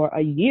month or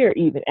a year,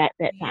 even at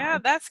that Yeah,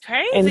 time. that's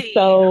And crazy.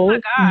 Oh my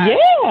so, gosh.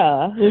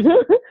 yeah.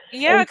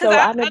 Yeah, And because so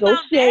I I know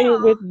negotiated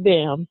now. with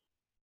them.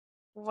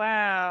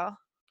 Wow.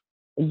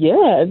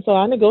 Yeah, and so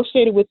I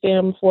negotiated with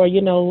them for,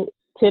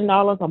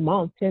 $10 a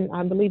month.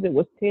 I believe it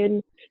was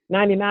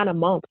 10.99 a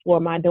month for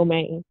my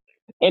domain.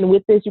 And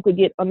with this you could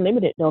get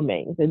unlimited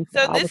domains. And so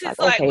So I was this is like,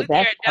 like okay, with your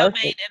that's domain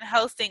perfect. and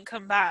hosting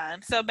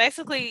combined. So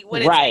basically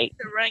what it takes Right,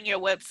 to run your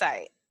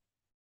website.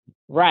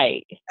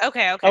 right.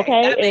 Okay, okay.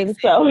 Okay. That makes And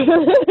so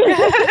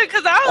sense.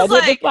 Cuz I was and it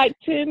was like, like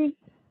 10.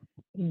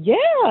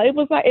 Yeah, it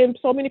was like, and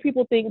so many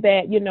people think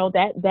that,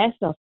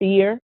 that's a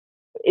fear.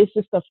 It's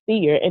just a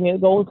fear. And it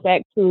goes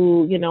back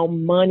to,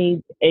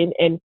 money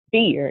and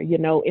fear,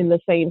 in the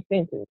same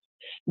sentence.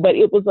 But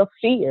it was a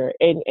fear.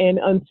 And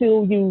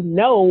until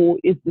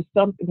it's just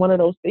something, one of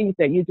those things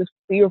that you're just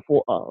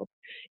fearful of.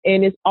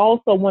 And it's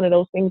also one of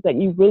those things that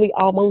you really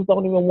almost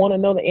don't even want to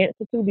know the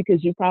answer to,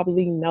 because you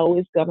probably know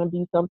it's going to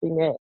be something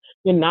that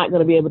you're not going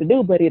to be able to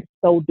do, but it's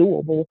so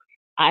doable.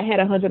 I had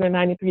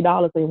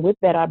 $193, and with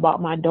that, I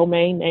bought my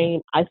domain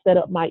name. I set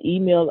up my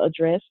email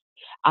address.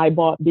 I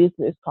bought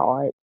business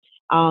cards.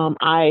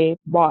 I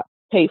bought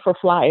paid for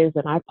flyers,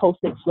 and I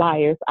posted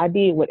flyers. I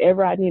did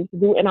whatever I needed to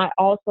do, and I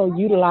also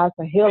utilized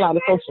the hell out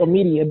of social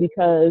media,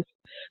 because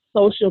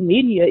social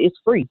media is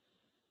free,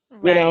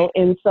 right.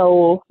 and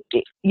so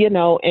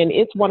and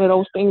it's one of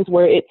those things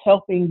where it's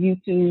helping you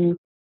to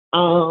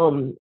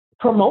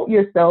promote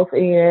yourself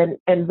and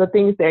the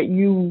things that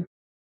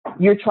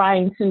you're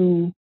trying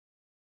to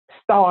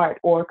start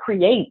or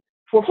create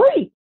for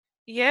free.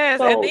 Yes,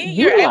 and So then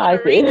you're able utilize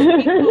to reach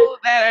it. people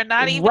that are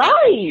not even in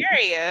Right, the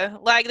area,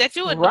 like that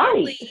you would right.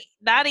 normally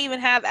not even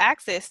have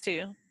access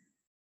to.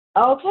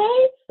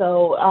 Okay,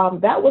 so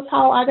that was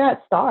how I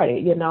got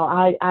started.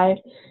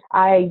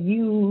 I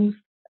used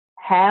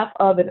half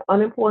of an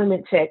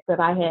unemployment check that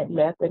I had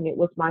left, and it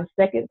was my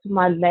second to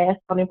my last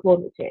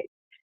unemployment check.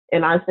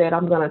 And I said,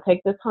 I'm going to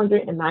take this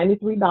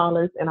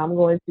 $193 and I'm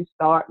going to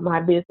start my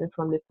business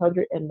from this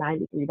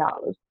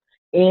 $193.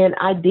 And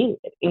I did.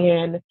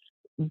 And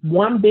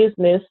one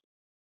business,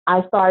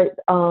 I started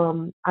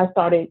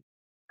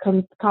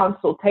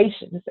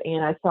consultations,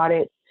 and I got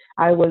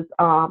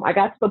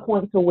to the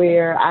point to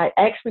where I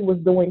actually was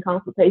doing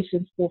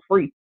consultations for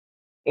free.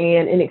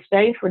 And in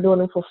exchange for doing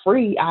them for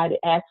free, I'd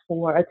ask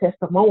for a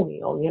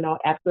testimonial,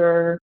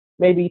 after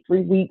maybe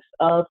 3 weeks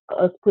of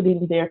us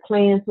putting their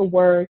plan to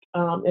work,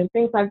 and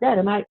things like that.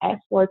 And I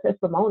asked for a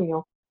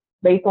testimonial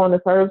based on the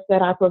service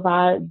that I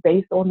provide,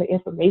 based on the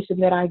information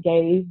that I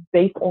gave,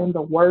 based on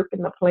the work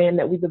and the plan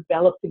that we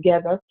developed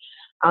together,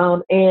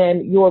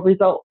 and your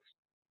results.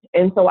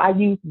 And so I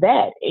used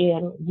that,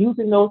 and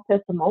using those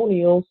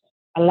testimonials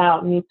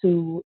allowed me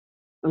to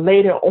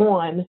later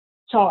on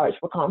charge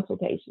for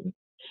consultations.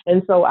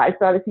 And so I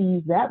started to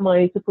use that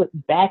money to put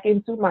back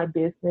into my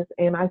business,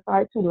 and I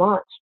started to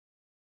launch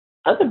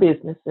other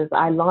businesses.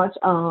 I launched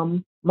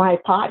my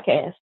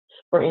podcast,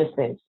 for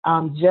instance,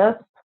 just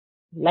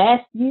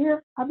last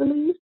year, I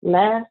believe,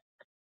 last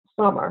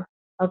summer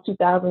of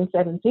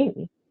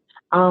 2017.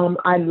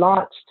 I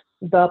launched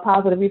the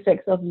Positive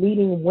Effects of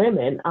Leading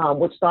Women,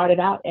 which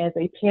started out as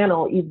a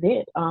panel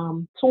event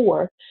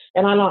tour,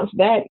 and I launched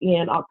that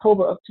in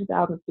October of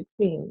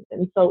 2016.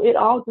 And so it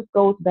all just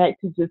goes back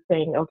to just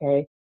saying,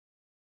 okay,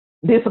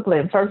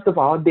 discipline, first of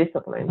all,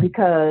 discipline,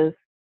 because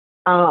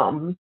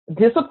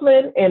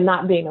discipline and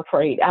not being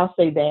afraid. I'll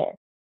say that,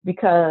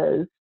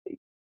 because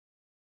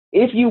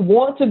if you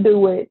want to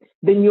do it,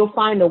 then you'll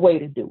find a way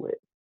to do it.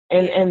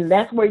 And Yes.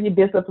 that's where your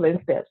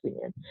discipline steps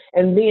in.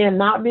 And then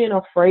not being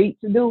afraid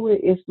to do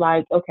it, it's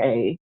like,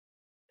 okay,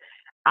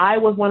 I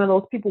was one of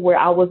those people where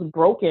I was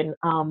broken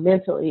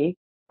mentally,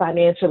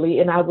 financially,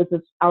 and I was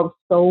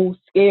so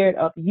scared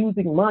of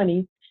using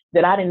money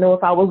that I didn't know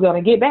if I was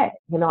going to get back.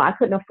 I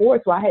couldn't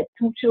afford. So I had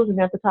two children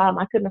at the time.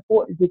 I couldn't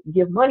afford to just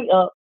give money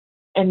up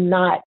and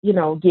not,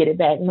 get it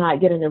back, not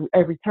getting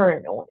a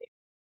return on it.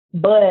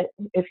 But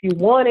if you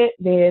want it,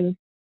 then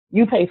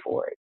you pay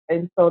for it.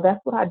 And so that's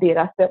what I did.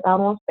 I stepped out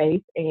on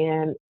faith,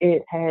 and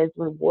it has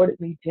rewarded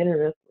me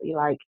generously.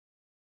 Like,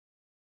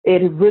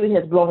 it really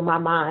has blown my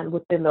mind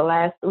within the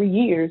last 3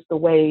 years, the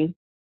way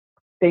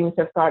things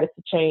have started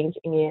to change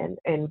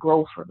and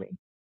grow for me.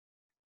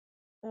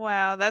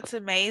 Wow, that's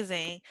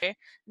amazing.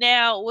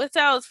 Now, with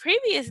those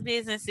previous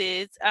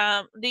businesses,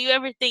 do you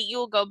ever think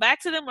you'll go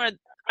back to them, or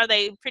are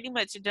they pretty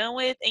much done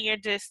with, and you're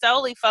just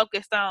solely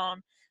focused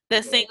on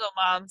the Single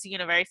Moms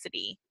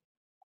University?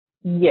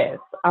 Yes.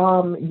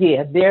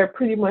 Yeah, they're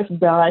pretty much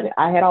done.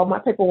 I had all my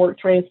paperwork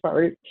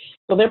transferred.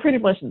 So they're pretty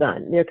much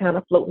done. They're kind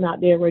of floating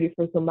out there ready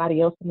for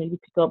somebody else to maybe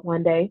pick up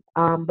one day.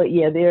 But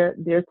yeah,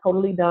 they're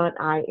totally done.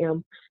 I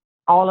am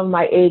All of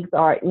my eggs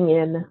are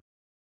in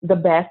the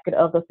basket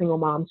of the Single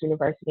Moms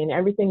University, and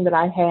everything that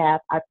I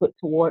have, I put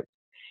towards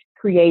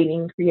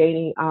creating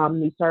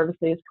new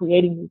services,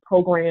 creating new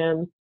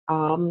programs,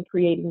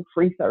 creating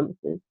free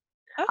services.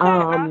 Okay,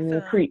 Um,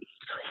 awesome. cre-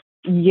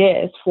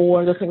 yes,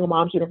 for the Single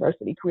Moms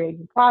University,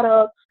 creating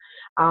products,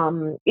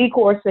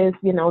 e-courses,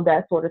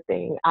 that sort of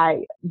thing.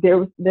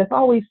 There's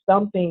always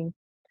something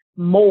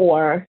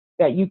more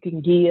that you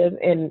can give,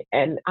 and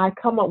I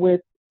come up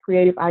with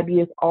creative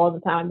ideas all the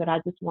time that I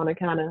just want to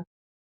kind of,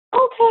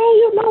 okay,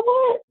 you know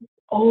what?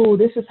 oh,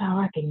 this is how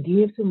I can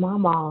give to my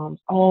moms.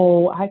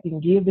 Oh, I can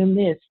give them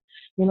this,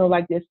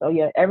 like this. So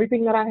yeah,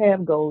 everything that I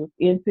have goes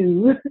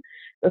into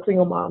the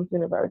Single Moms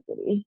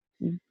University.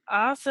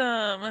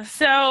 Awesome.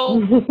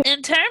 So,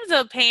 in terms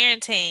of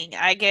parenting,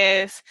 I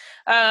guess,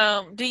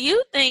 do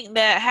you think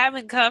that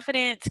having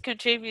confidence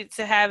contributes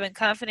to having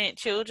confident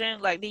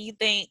children? Like, do you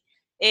think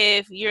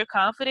if you're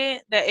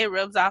confident that it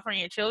rubs off on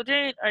your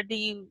children, or do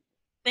you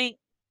think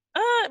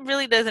it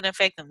really doesn't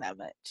affect them that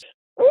much?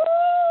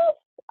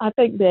 I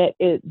think that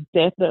it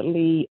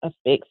definitely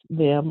affects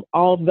them.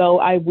 Although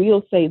I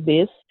will say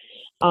this,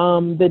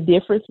 the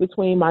difference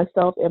between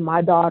myself and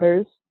my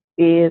daughters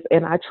is,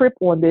 and I trip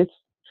on this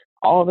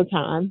all the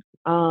time.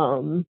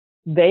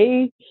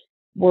 They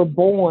were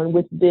born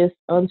with this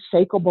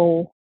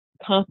unshakable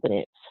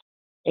confidence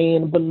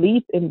and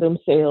belief in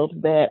themselves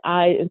that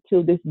I,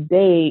 until this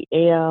day,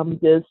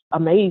 am just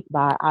amazed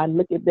by. I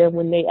look at them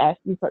when they ask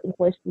me certain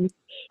questions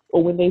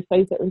or when they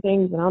say certain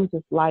things, and I'm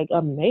just like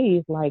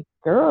amazed, like,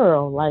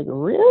 girl, like,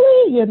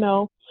 really,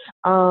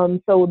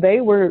 So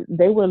they were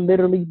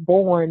literally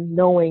born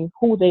knowing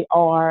who they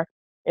are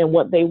and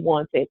what they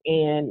wanted,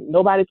 and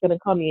nobody's gonna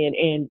come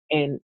in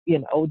and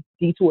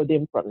detour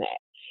them from that.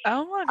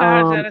 Oh my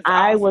gosh, that is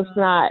I was awesome.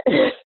 not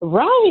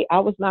right. I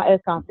was not as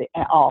confident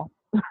at all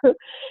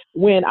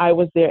when I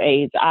was their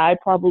age. I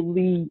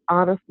probably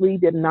honestly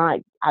did not.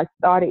 I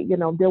started,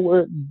 there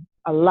were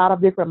a lot of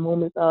different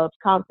moments of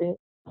confidence,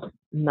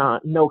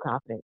 not no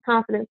confidence,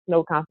 confidence,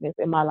 no confidence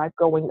in my life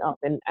going up,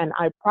 and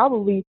I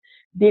probably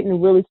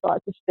didn't really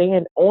start to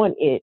stand on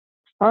it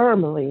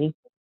firmly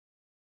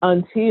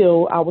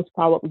until I was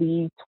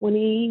probably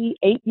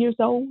 28 years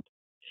old.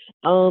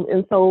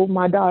 And so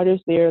my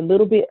daughters, they're a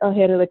little bit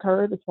ahead of the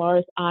curve as far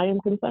as I am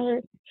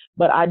concerned.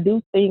 But I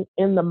do think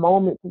in the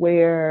moments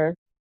where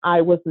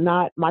I was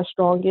not my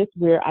strongest,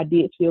 where I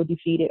did feel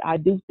defeated, I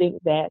do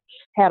think that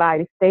had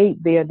I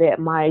stayed there, that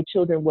my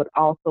children would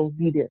also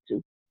be there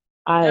too.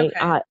 I Okay.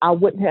 I, I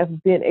wouldn't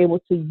have been able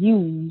to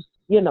use,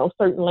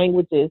 certain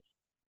languages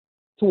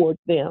towards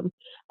them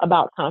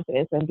about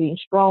confidence and being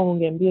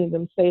strong and being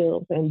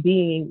themselves and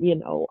being,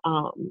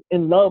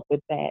 in love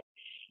with that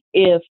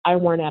if I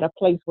weren't at a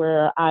place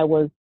where I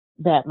was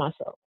that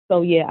myself.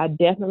 So yeah, I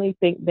definitely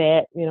think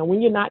that,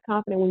 when you're not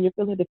confident, when you're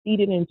feeling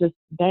defeated and just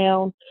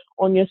down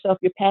on yourself,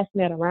 you're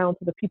passing that around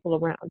to the people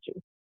around you.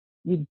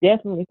 You're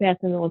definitely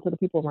passing it on to the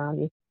people around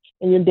you.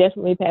 And you're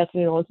definitely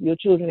passing it on to your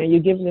children, and you're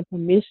giving them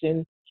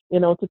permission,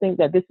 to think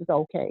that this is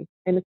okay.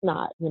 And it's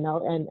not,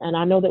 and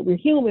I know that we're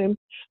human,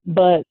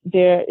 but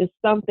there is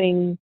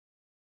something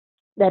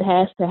that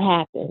has to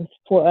happen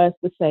for us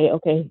to say,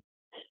 okay,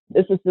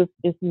 this is just,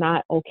 it's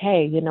not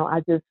okay.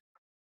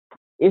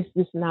 It's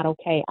just not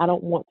okay. I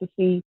don't want to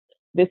see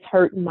this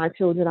hurt in my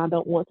children. I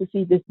don't want to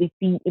see this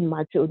defeat in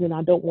my children.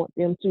 I don't want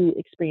them to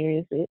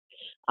experience it.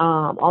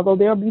 Although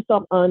there'll be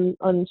some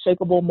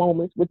unshakable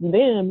moments with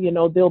them,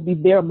 there'll be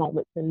their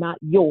moments and not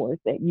yours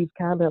that you've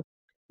kind of,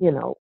 you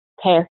know,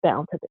 passed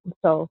down to them.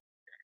 So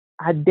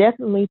I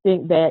definitely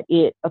think that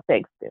it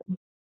affects them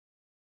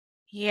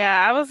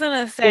Yeah, I was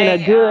gonna in a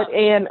say, good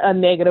and a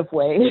negative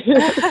way.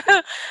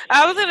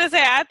 I was gonna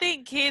say, I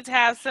think kids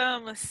have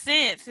some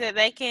sense that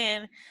they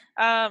can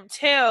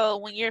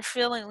tell when you're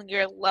feeling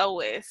your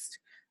lowest.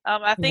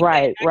 I think they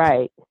Right,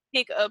 right.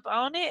 pick up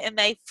on it and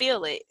they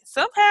feel it.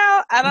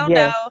 Somehow, I don't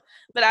Yes. know,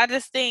 but I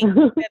just think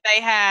that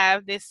they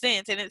have this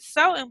sense, and it's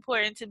so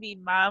important to be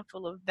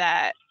mindful of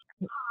that.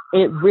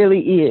 It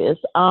really is.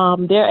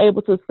 They're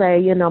able to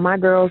say, my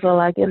girls are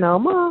like,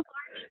 Mom,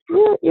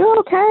 you're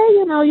okay.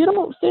 You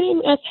don't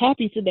seem as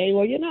happy today,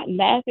 or you're not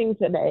laughing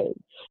today.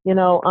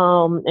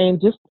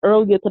 And just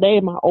earlier today,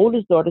 my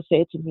oldest daughter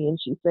said to me, and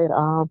she said,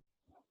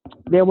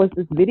 there was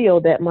this video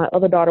that my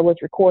other daughter was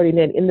recording,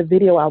 and in the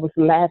video, I was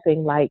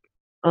laughing like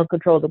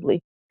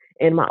uncontrollably.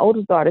 And my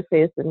oldest daughter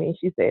says to me,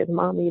 she says,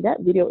 Mommy,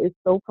 that video is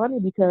so funny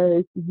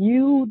because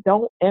you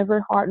don't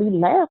ever hardly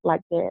laugh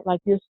like that.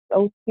 Like you're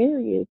so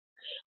serious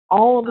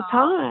all the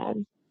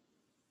time.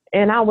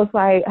 And I was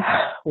like,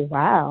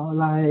 wow,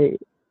 like,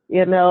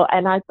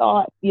 and I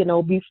thought,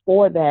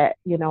 before that,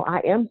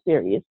 I am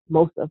serious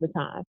most of the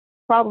time,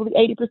 probably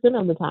 80%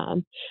 of the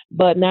time.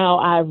 But now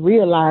I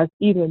realize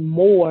even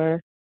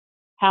more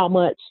how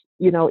much,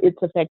 it's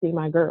affecting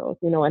my girls,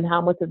 and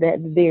how much of that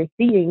they're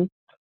seeing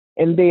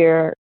and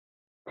they're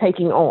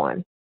taking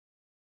on,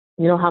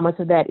 how much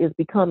of that is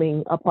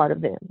becoming a part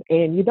of them.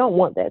 And you don't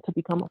want that to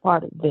become a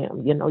part of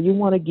them. You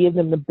want to give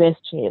them the best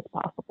chance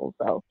possible.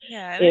 So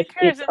Yeah, and if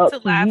encourage it's them up to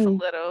to laugh a you,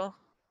 little.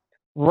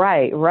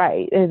 right,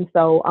 right. And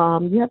so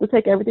you have to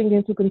take everything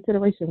into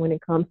consideration when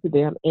it comes to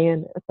them.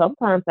 And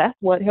sometimes that's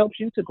what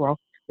helps you to grow.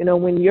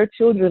 When your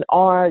children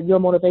are your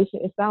motivation,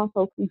 it sounds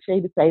so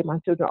cliche to say my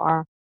children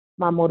are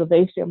my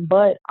motivation,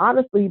 but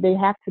honestly, they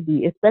have to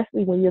be,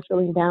 especially when you're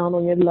feeling down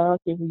on your luck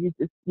and you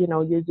just,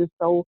 you're just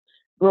so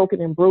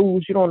broken and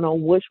bruised, you don't know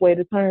which way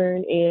to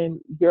turn,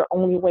 and your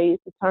only way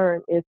to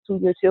turn is to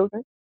your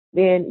children.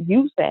 Then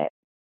use that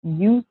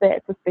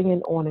to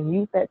stand on, and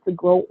use that to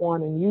grow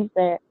on, and use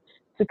that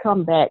to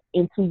come back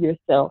into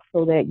yourself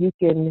so that you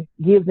can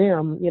give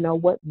them,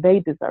 what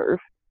they deserve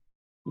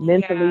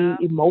mentally,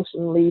 Yeah.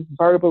 emotionally,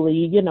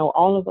 verbally,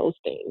 all of those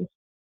things.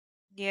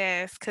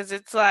 Yes, because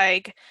it's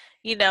like,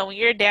 when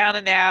you're down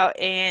and out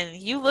and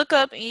you look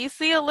up and you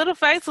see a little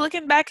face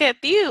looking back at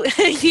you,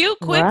 you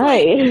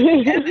quickly get it Right.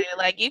 together.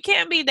 Like, you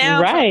can't be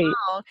down for Right.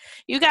 long.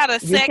 You got a You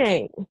second,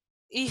 can't.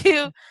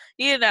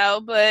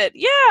 you, but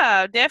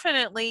yeah,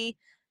 definitely.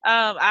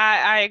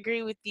 I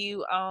agree with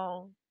you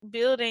on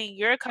building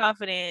your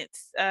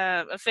confidence,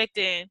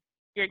 affecting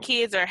your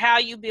kids or how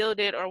you build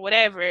it or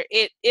whatever.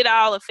 It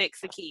all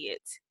affects the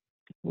kids.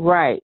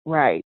 Right.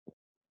 Right.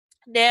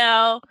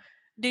 Now,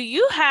 do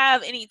you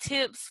have any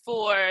tips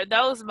for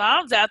those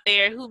moms out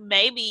there who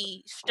may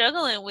be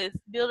struggling with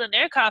building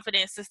their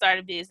confidence to start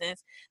a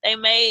business? They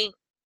may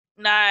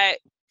not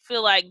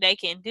feel like they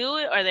can do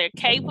it or they're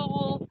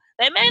capable.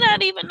 They may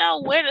not even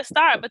know where to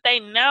start, but they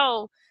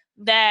know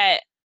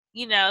that,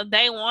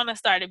 they want to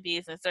start a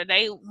business or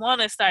they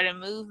want to start a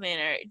movement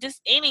or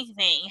just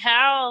anything.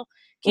 How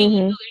can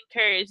you Mhm.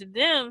 encourage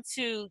them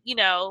to,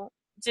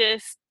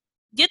 just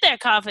get their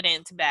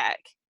confidence back?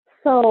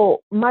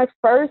 So my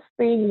first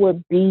thing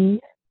would be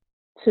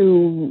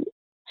to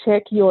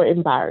check your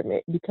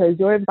environment, because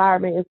your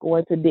environment is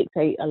going to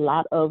dictate a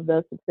lot of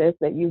the success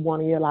that you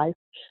want in your life,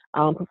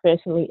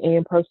 professionally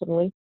and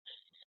personally.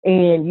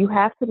 And you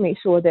have to make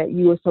sure that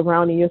you are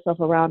surrounding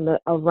yourself around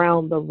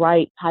the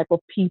right type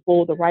of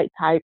people, the right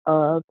type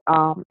of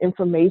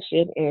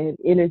information and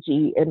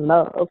energy and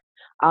love,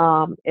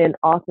 and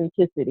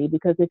authenticity.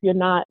 Because if you're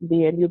not,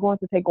 then you're going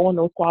to take on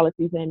those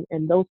qualities,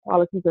 and those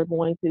qualities are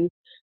going to,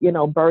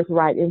 birth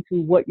right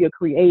into what you're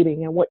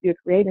creating, and what you're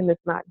creating is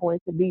not going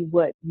to be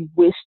what you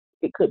wish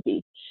it could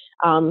be.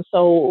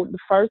 So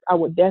first, I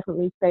would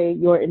definitely say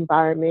your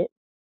environment,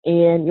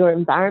 and your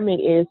environment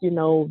is,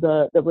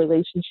 the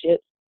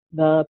relationships,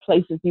 the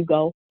places you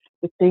go,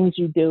 the things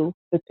you do,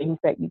 the things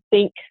that you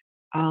think,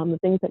 the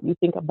things that you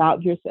think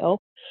about yourself,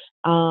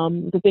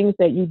 the things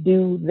that you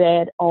do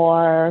that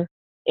are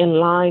in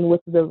line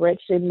with the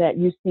direction that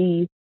you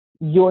see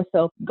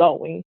yourself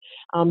going.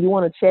 You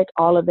want to check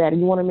all of that,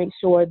 and you want to make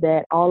sure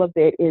that all of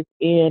it is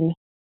in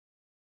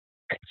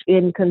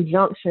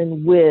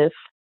conjunction with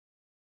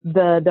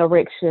the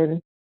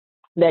direction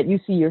that you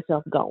see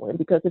yourself going.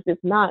 Because if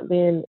it's not,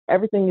 then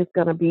everything is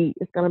gonna be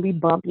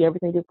bumpy.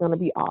 Everything is gonna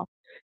be off.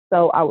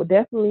 So I would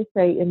definitely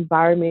say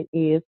environment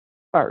is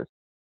first.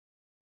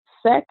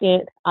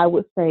 Second, I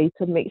would say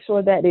to make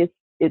sure that it's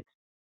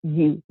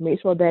you.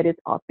 Make sure that it's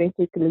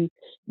authentically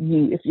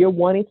you. If you're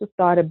wanting to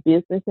start a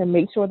business, and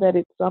make sure that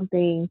it's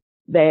something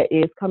that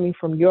is coming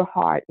from your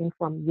heart and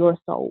from your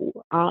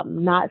soul,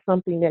 not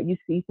something that you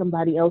see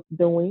somebody else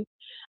doing,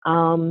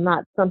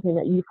 not something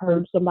that you've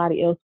heard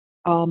somebody else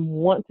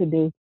want to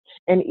do.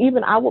 And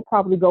even I would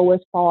probably go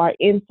as far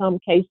in some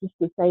cases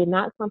to say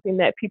not something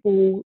that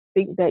people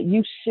think that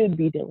you should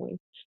be doing.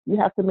 You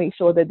have to make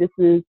sure that this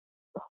is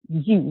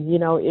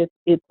you,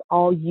 it's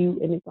all you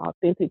and it's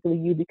authentically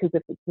you, because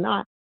if it's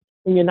not,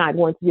 then you're not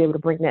going to be able to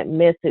bring that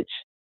message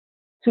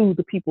to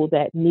the people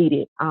that need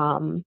it,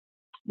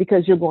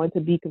 because you're going to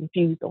be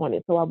confused on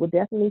it. So I would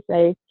definitely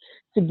say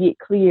to get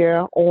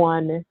clear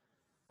on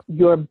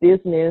your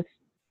business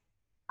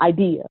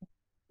idea,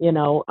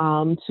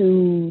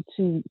 to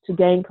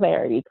gain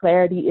clarity.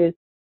 Clarity is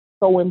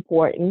so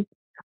important.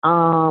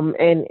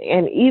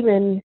 And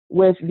even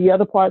with the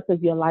other parts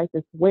of your life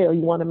as well,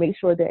 you want to make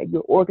sure that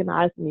you're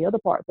organized in the other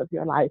parts of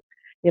your life.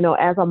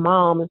 As a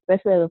mom,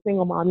 especially as a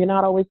single mom, you're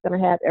not always going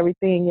to have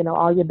everything,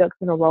 all your ducks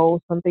in a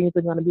row. Some things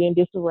are going to be in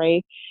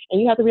disarray,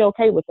 and you have to be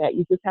okay with that.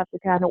 You just have to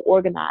kind of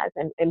organize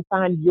and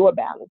find your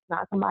balance,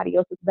 not somebody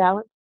else's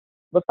balance,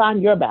 but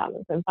find your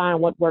balance and find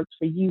what works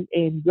for you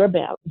and your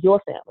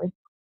family.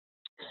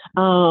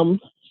 Um,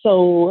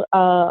 so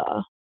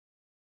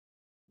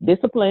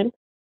discipline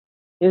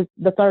is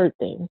the third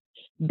thing.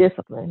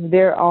 Discipline.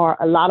 There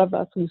are a lot of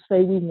us who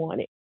say we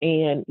want it,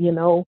 and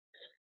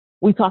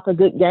we talk a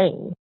good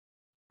game,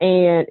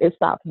 and it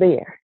stops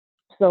there.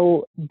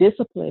 So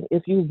discipline.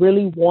 If you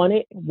really want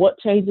it, what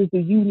changes do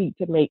you need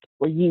to make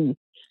for you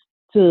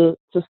to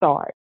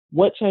start?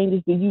 What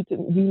changes do you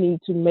need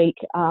to make,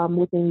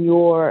 within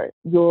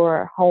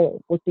your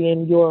home,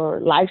 within your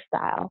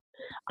lifestyle,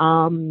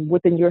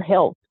 within your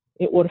health,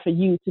 in order for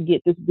you to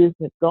get this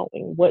business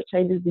going? What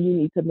changes do you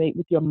need to make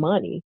with your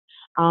money,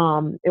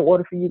 in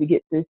order for you to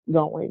get this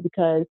going?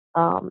 Because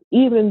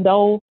even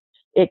though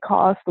it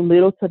costs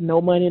little to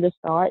no money to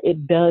start,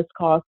 it does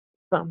cost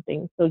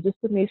something. So just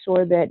to make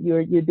sure that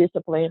you're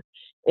disciplined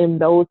in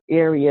those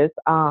areas,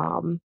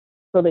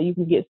 so that you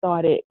can get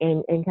started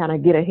and kind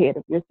of get ahead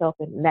of yourself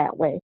in that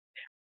way.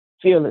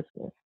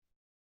 Fearlessness.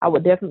 I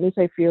would definitely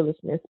say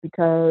fearlessness,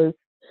 because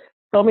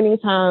so many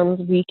times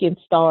we can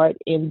start,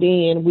 and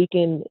then we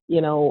can,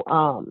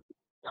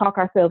 talk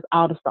ourselves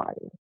out of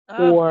starting Oh,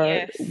 for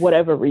yes.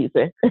 whatever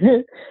reason.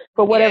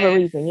 For whatever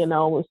reason,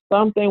 Yes.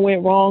 something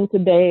went wrong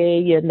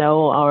today,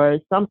 or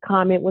some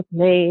comment was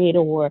made,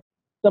 or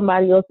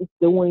somebody else is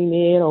doing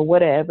it or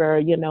whatever,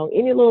 any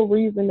little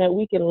reason that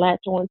we can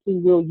latch on to,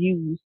 we'll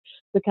use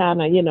to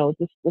kind of,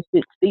 just to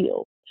sit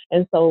still.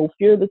 And so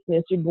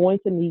fearlessness, you're going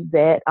to need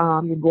that.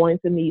 You're going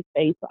to need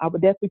faith. So I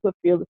would definitely put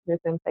fearlessness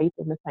and faith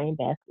in the same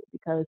basket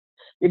because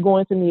you're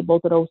going to need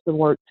both of those to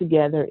work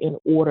together in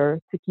order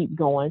to keep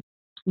going.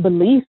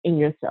 Belief in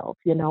yourself,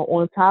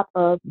 on top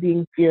of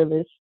being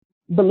fearless,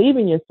 believe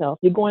in yourself.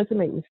 You're going to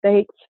make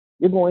mistakes.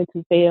 You're going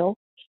to fail,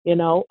 you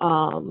know.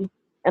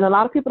 And a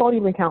lot of people don't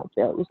even count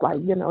failures. Like,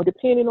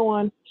 depending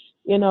on,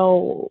 you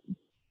know,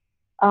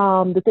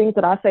 the things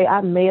that I say I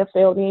may have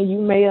failed in, you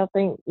may have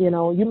think,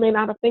 you may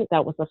not have think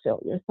that was a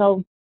failure.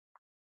 So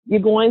there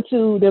are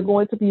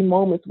going to be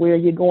moments where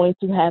you're going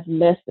to have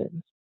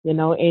lessons,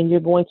 and you're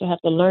going to have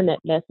to learn that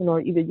lesson,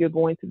 or either you're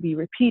going to be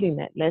repeating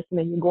that lesson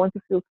and you're going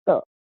to feel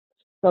stuck.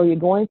 So you're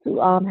going to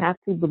have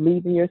to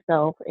believe in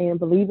yourself and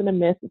believe in the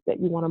message that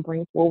you want to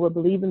bring forward,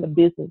 believe in the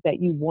business that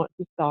you want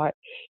to start,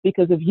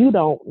 because if you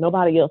don't,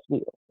 nobody else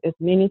will. As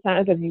many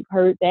times as you've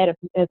heard that,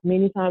 as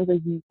many times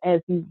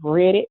as you've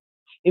read it,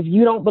 if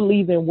you don't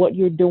believe in what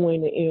you're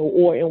doing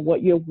or in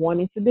what you're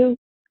wanting to do,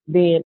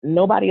 then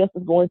nobody else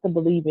is going to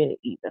believe in it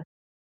either.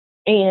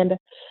 And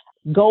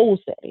goal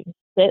setting,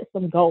 set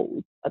some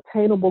goals,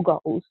 attainable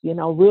goals,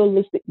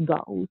 realistic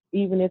goals,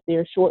 even if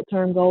they're short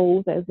term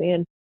goals, as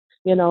in,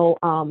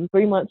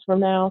 3 months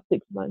from now,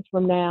 6 months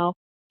from now,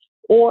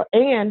 or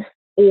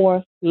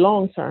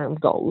long term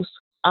goals.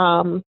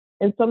 And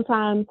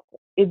sometimes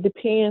it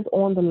depends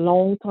on the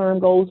long term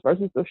goals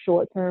versus the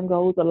short term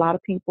goals. A lot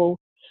of people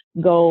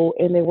go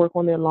and they work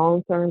on their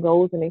long term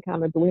goals and they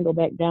kind of dwindle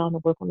back down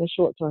and work on their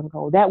short term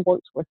goal. That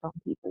works for some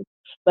people.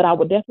 But I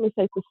would definitely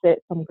say to set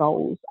some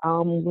goals.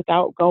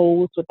 Without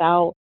goals,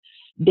 without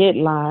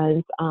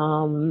deadlines,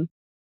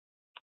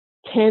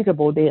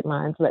 tangible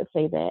deadlines, let's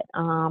say that,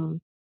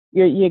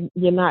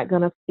 you're not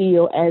gonna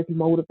feel as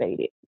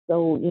motivated.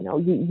 So,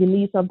 you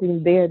need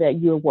something there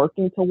that you're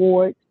working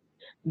towards,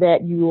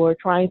 that you're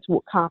trying to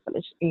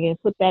accomplish, and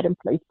put that in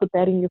place, put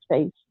that in your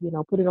face,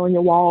 put it on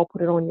your wall,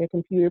 put it on your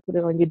computer, put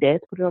it on your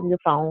desk, put it on your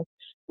phone,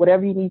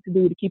 whatever you need to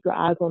do to keep your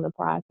eyes on the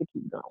prize to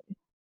keep going.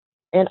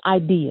 An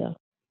idea.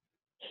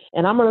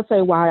 And I'm going to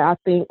say why I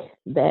think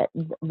that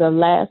the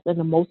last and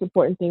the most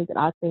important thing that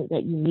I think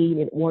that you need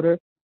in order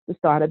to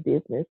start a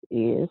business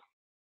is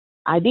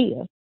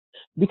idea.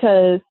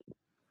 Because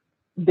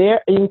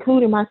there,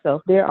 including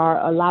myself, there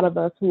are a lot of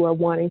us who are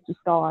wanting to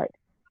start,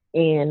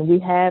 and we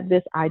have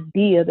this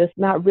idea that's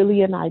not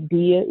really an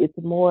idea. It's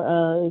more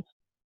of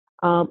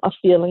a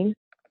feeling,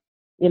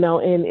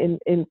 and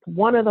it's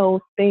one of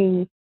those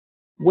things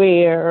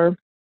where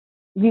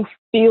you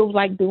feel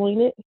like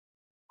doing it,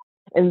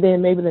 and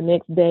then maybe the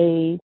next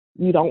day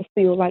you don't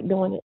feel like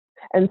doing it.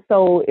 And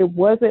so it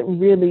wasn't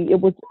really,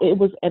 it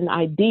was an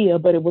idea,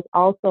 but it was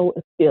also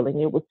a feeling.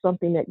 It was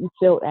something that you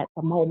felt at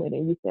the moment,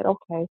 and you said,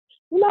 okay,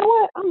 you know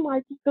what, I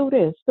might just do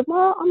this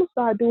tomorrow. I'm gonna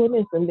start doing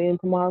this, and then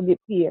tomorrow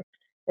gets here,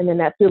 and then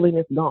that feeling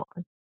is gone.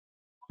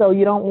 So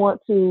you don't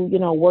want to,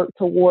 work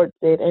towards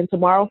it, and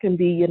tomorrow can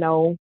be,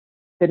 the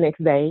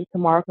next day.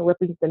 Tomorrow can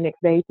represent the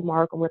next day.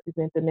 Tomorrow can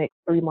represent the next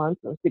 3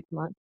 months or 6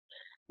 months.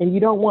 And you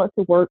don't want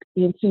to work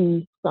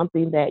into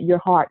something that your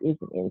heart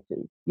isn't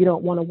into. You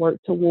don't want to work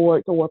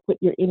towards or put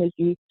your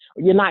energy,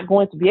 or you're not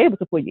going to be able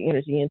to put your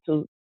energy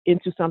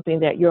into something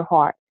that your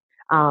heart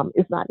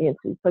is not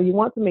into. So you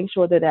want to make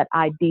sure that that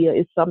idea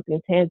is something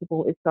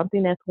tangible. It's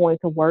something that's going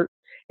to work.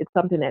 It's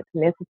something that's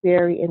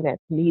necessary and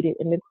that's needed.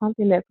 And it's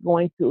something that's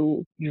going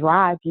to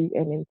drive you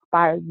and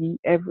inspire you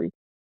every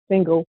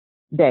single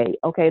day.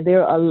 Okay,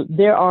 there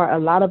are a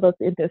lot of us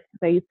in this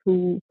space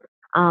who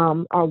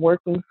are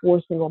working for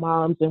single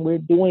moms, and we're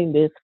doing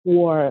this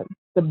for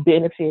the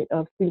benefit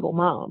of single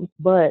moms.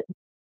 But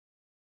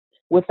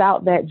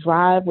without that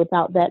drive,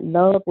 without that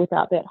love,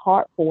 without that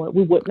heart for it,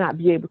 we would not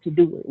be able to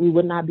do it. We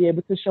would not be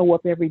able to show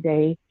up every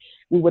day.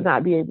 We would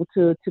not be able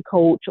to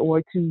coach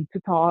or to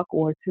talk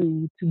or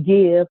to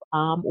give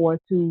or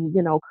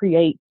to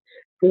create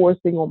for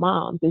single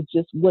moms. It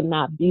just would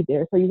not be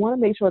there. So you want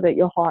to make sure that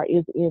your heart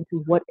is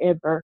into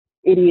whatever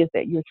it is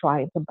that you're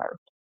trying to birth.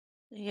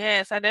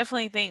 Yes, I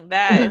definitely think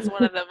that is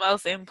one of the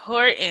most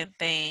important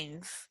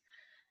things.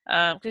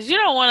 Because you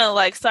don't want to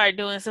like start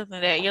doing something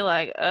that you're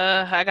like,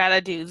 I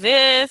gotta do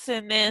this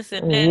and this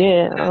and this.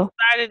 I Yeah.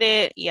 started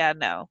it. Yeah,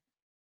 no.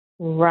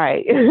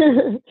 Right.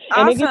 And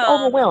it gets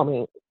Awesome.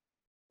 overwhelming.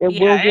 It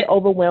will Yeah, get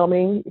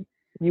overwhelming.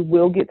 You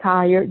will get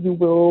tired. You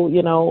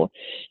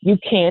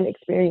can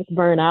experience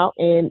burnout,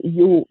 and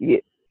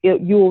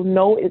you'll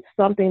know it's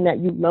something that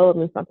you love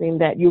and something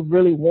that you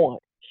really want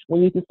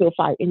when you can still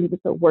fight and you can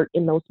still work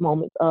in those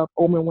moments of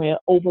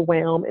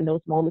overwhelm, in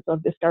those moments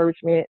of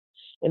discouragement,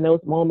 in those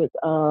moments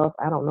of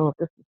I don't know if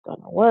this is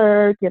gonna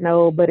work,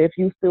 but if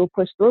you still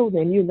push through,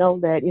 then you know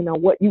that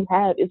what you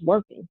have is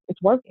working.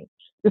 It's working.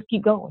 Just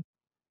keep going.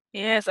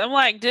 Yes, I'm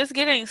like just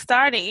getting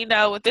started,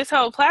 with this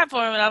whole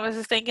platform, and I was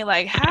just thinking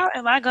like, how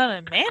am I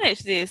gonna manage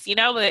this?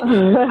 But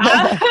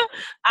I,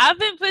 I've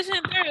been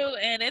pushing through,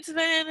 and it's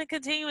been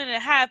continuing to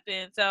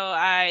happen. So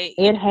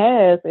It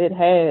has, it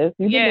has.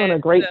 You've been yeah. doing a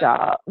great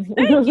job.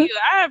 Thank you.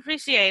 I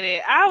appreciate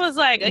it. I was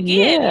like,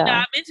 again, I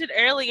Yeah, mentioned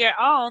earlier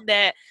on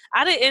that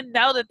I didn't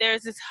know that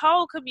there's this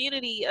whole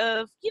community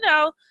of,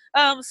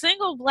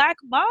 single black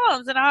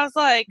moms. And I was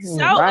like,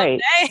 so right.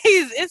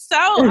 amazed. It's so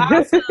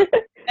awesome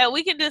that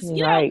we can just,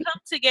 Right,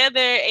 come together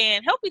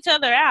and help each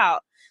other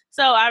out.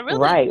 So I really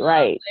right, love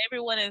right. what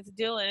everyone is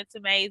doing. It's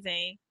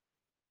amazing.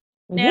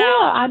 Yeah,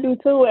 Now, I do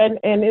too. And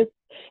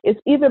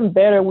it's even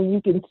better when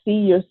you can see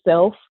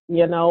yourself,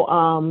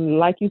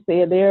 like you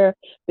said, there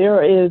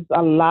is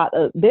a lot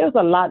of there's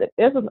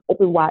an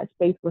open wide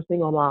space for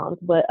single moms,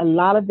 but a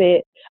lot of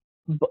it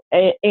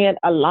and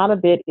a lot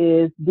of it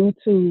is due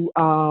to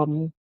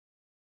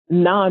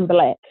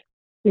non-black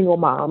single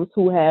moms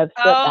who have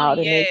stepped oh, out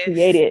and they yes.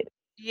 created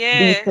these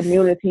Yes.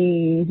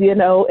 communities, for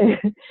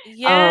single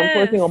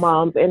Yes.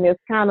 moms. And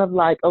it's kind of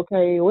like,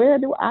 okay, where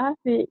do I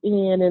fit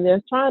in? And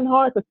they're trying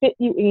hard to fit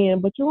you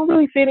in, but you don't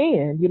really fit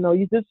in. You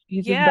just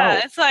Yeah,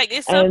 don't. it's like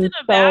it's something And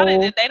about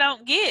it that so, they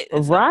don't get.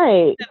 It's something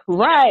right, that, we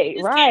right,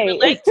 just can't right.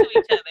 relate to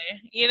each other.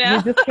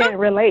 We just can't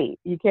relate.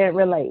 You can't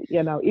relate.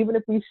 Even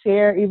if we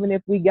share, even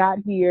if we got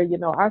here,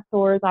 our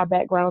stories, our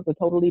backgrounds are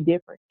totally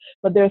different.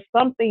 But there's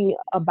something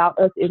about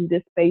us in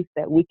this space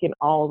that we can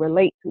all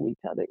relate to each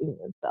other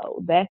in.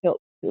 So that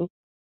helps too.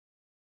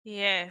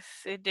 Yes,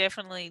 it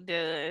definitely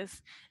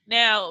does.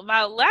 Now,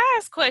 my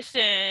last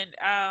question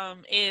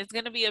is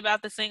going to be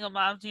about the Single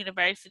Moms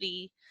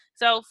University.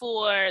 So,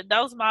 for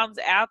those moms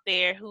out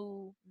there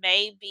who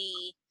may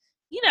be,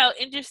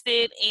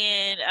 interested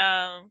in,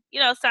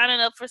 signing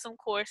up for some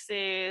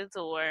courses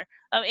or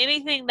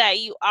anything that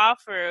you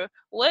offer,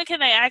 what can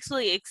they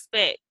actually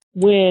expect?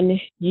 When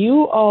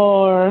you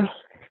are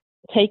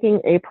taking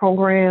a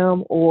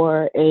program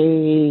or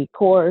a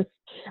course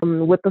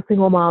with the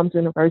Single Moms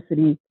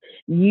University,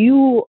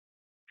 you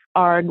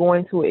are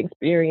going to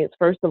experience,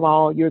 first of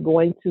all, you're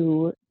going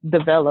to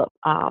develop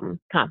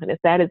confidence.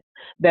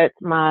 That's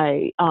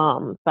my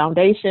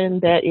foundation.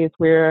 That is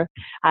where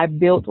I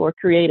built or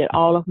created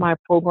all of my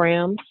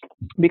programs.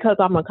 Because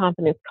I'm a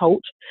confidence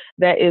coach,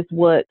 that is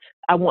what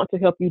I want to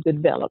help you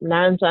develop.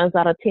 9 times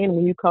out of 10,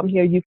 when you come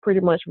here, you've pretty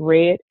much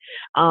read,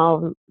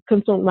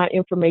 consumed my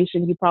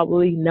information. You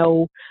probably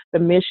know the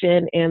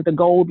mission and the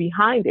goal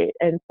behind it.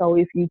 And so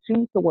if you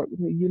choose to work with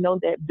me, you know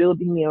that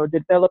building or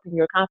developing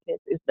your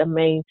confidence is the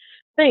main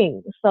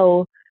thing.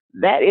 So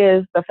that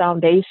is the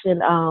foundation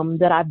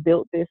that I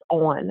built this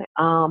on.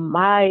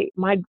 My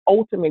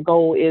ultimate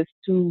goal is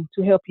to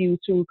help you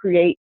to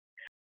create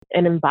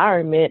an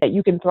environment that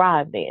you can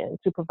thrive in,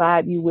 to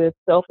provide you with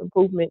self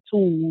improvement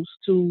tools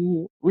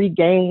to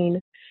regain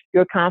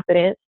your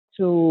confidence,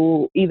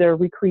 to either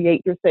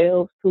recreate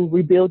yourselves, to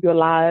rebuild your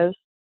lives,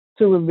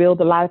 to rebuild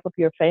the life of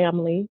your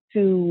family,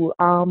 to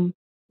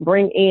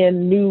bring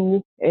in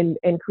new and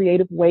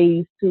creative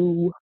ways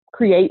to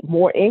create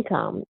more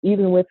income,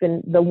 even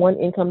within the one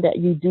income that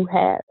you do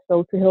have.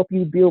 So, to help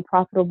you build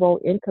profitable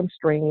income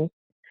streams,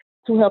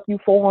 to help you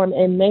form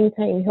and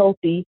maintain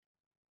healthy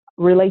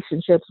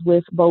relationships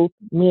with both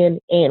men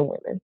and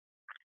women.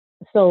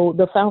 So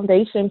the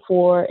foundation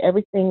for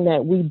everything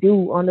that we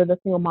do under the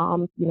Single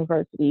Moms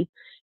University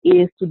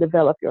is to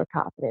develop your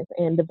confidence.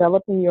 And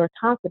developing your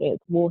confidence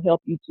will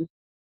help you to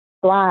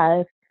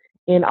thrive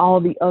in all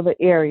the other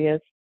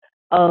areas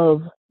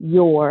of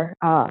your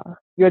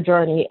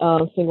journey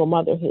of single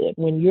motherhood.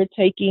 When you're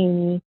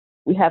taking,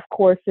 we have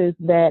courses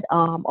that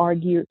are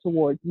geared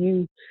towards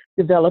you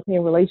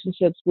developing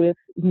relationships with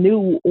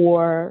new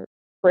or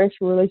fresh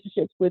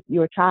relationships with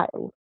your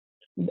child,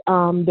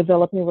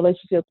 developing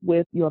relationships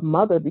with your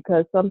mother,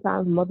 because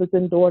sometimes mothers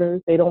and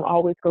daughters, they don't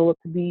always grow up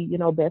to be,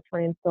 best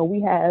friends. So we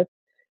have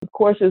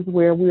courses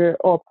where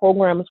or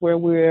programs where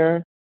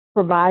we're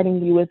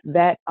providing you with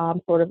that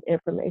sort of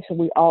information.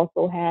 We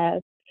also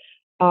have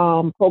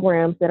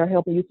programs that are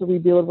helping you to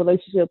rebuild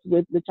relationships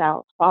with the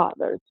child's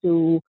father,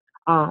 to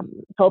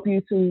help you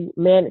to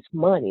manage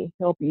money,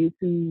 help you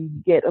to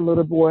get a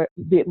little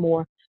bit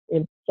more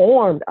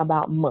informed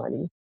about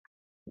money,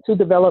 to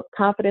develop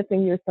confidence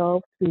in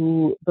yourself,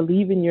 to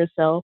believe in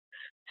yourself,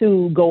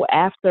 to go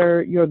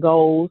after your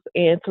goals,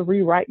 and to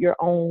rewrite your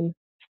own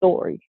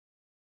story.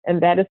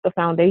 And that is the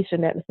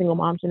foundation that the Single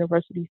Moms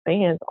University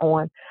stands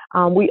on.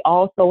 We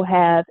also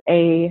have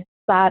a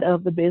side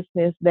of the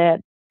business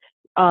that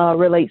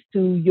relates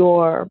to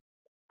your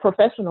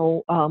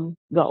professional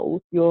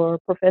goals,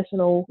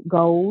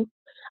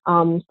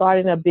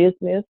 starting a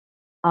business,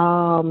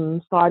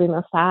 starting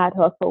a side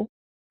hustle,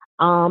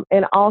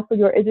 and also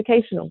your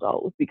educational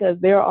goals, because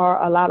there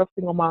are a lot of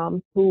single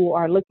moms who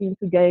are looking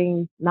to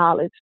gain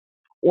knowledge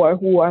or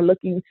who are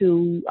looking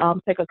to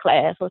take a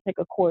class or take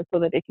a course so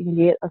that they can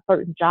get a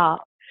certain job.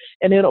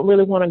 And they don't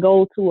really want to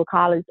go to a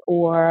college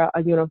or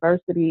a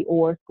university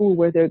or school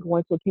where they're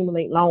going to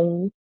accumulate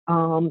loans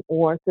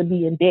or to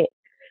be in debt.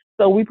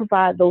 So we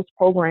provide those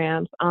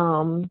programs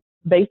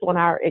based on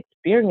our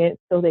experience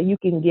so that you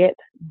can get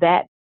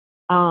that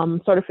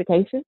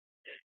certification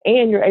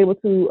and you're able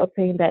to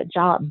obtain that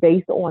job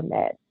based on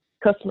that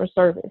customer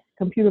service,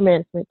 computer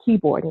management,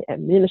 keyboarding,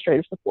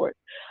 administrative support,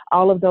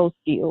 all of those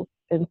skills.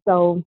 And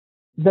so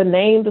the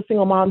name, the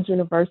Single Moms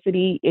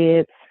University,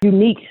 is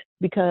unique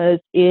because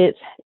it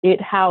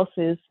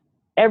houses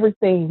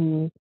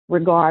everything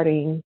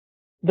regarding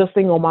the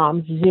Single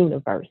Moms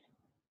universe,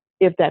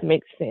 if that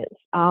makes sense.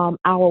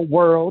 Our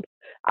world,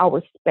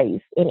 our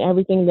space, and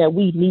everything that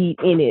we need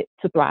in it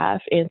to thrive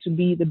and to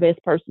be the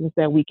best persons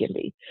that we can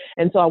be.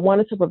 And so I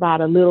wanted to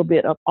provide a little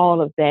bit of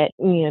all of that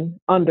in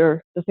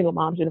under the Single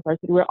Moms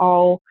University. We're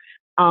all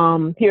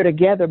here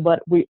together,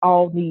 but we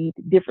all need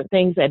different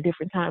things at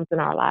different times in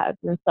our lives.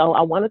 And so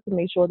I wanted to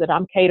make sure that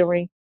I'm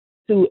catering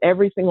to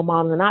every single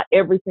mom, and not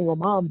every single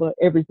mom, but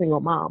every single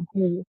mom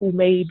who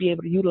may be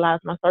able to utilize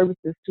my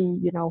services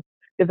to,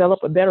 develop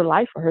a better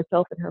life for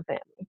herself and her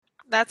family.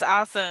 That's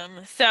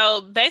awesome.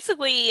 So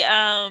basically,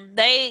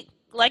 they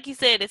like you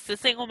said, it's the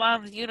single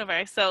mom's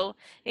universe. So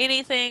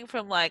anything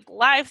from like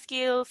life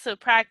skills to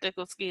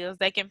practical skills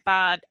they can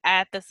find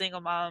at the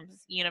single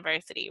mom's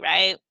university,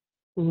 right?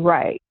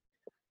 Right,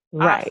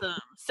 right.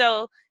 Awesome.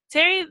 So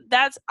Terry,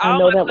 that's I all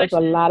know my that was a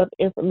questions. lot of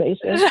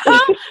information. No.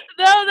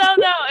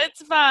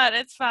 It's fine.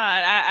 It's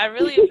fine. I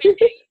really appreciate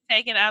you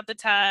taking out the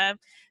time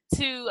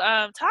to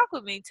talk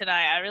with me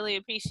tonight. I really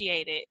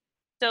appreciate it.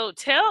 So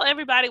tell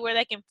everybody where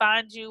they can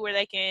find you, where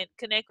they can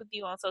connect with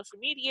you on social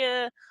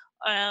media,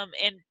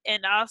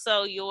 and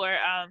also your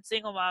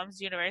Single Moms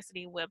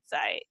University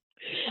website.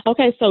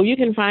 Okay, so you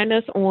can find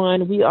us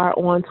we are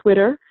on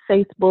Twitter,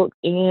 Facebook,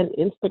 and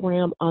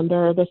Instagram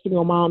under the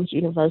Single Moms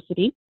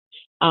University.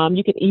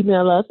 You can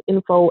email us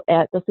info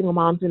at the Single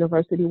Moms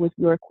University with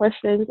your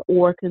questions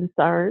or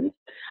concerns.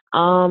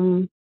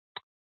 Um,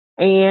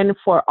 and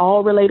for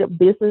all related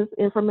business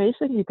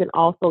information, you can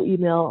also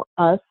email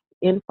us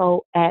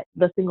info at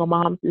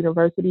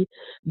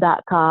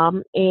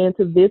thesinglemomsuniversity.com, and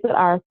to visit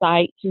our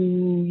site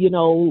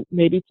to,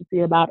 maybe to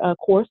see about a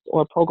course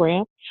or a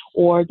program,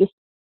 or just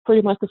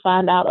pretty much to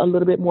find out a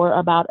little bit more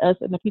about us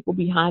and the people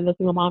behind the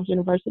Single Moms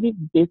University.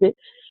 Visit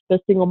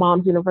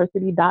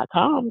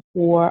thesinglemomsuniversity.com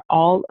for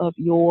all of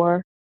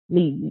your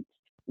needs.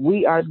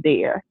 We are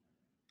there,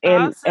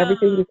 and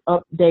everything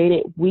Awesome. is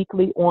updated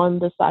weekly on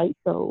the site,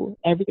 so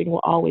everything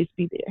will always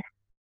be there.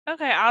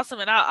 Okay,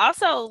 awesome. And I'll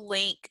also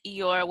link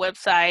your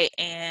website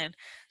and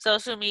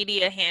social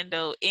media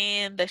handle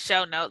in the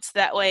show notes.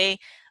 That way,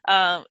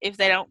 if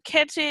they don't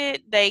catch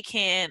it, they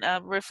can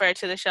refer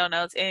to the show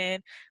notes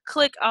and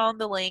click on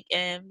the link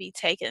and be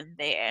taken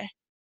there.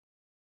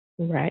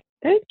 Right.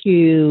 Thank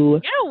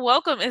you. You're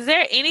welcome. Is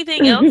there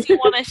anything else you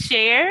want to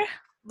share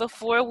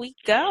before we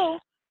go?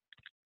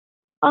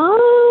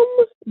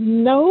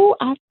 No,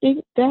 I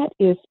think that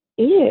is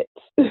it.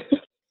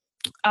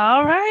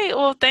 All right.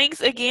 Well,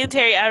 thanks again,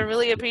 Terry. I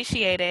really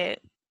appreciate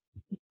it.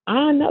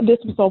 I know this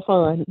was so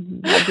fun.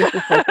 This was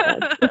so fun.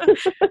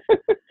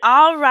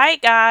 All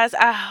right, guys.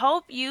 I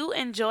hope you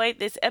enjoyed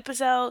this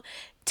episode.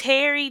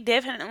 Terry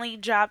definitely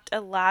dropped a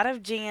lot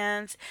of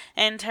gems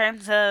in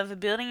terms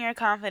of building your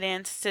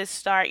confidence to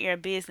start your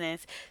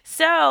business.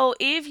 So,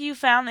 if you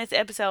found this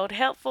episode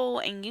helpful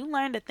and you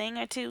learned a thing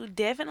or two,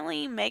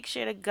 definitely make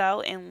sure to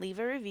go and leave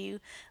a review.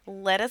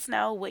 Let us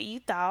know what you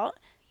thought.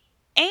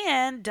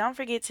 And don't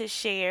forget to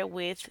share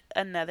with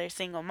another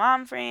single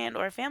mom friend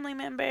or family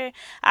member.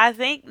 I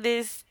think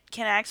this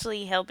can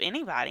actually help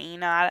anybody.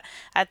 I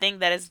think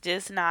that it's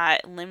just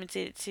not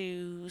limited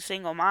to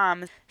single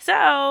moms.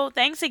 So,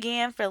 thanks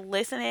again for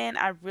listening.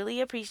 I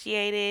really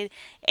appreciate it.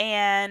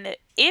 And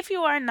if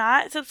you are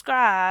not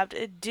subscribed,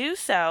 do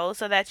so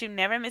that you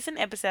never miss an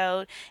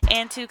episode.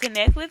 And to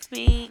connect with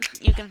me,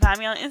 you can find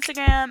me on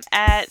Instagram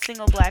at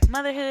Single Black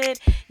Motherhood.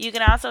 You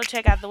can also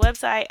check out the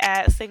website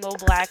at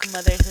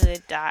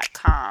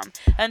singleblackmotherhood.com.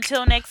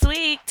 Until next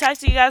week, talk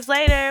to you guys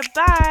later.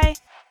 Bye.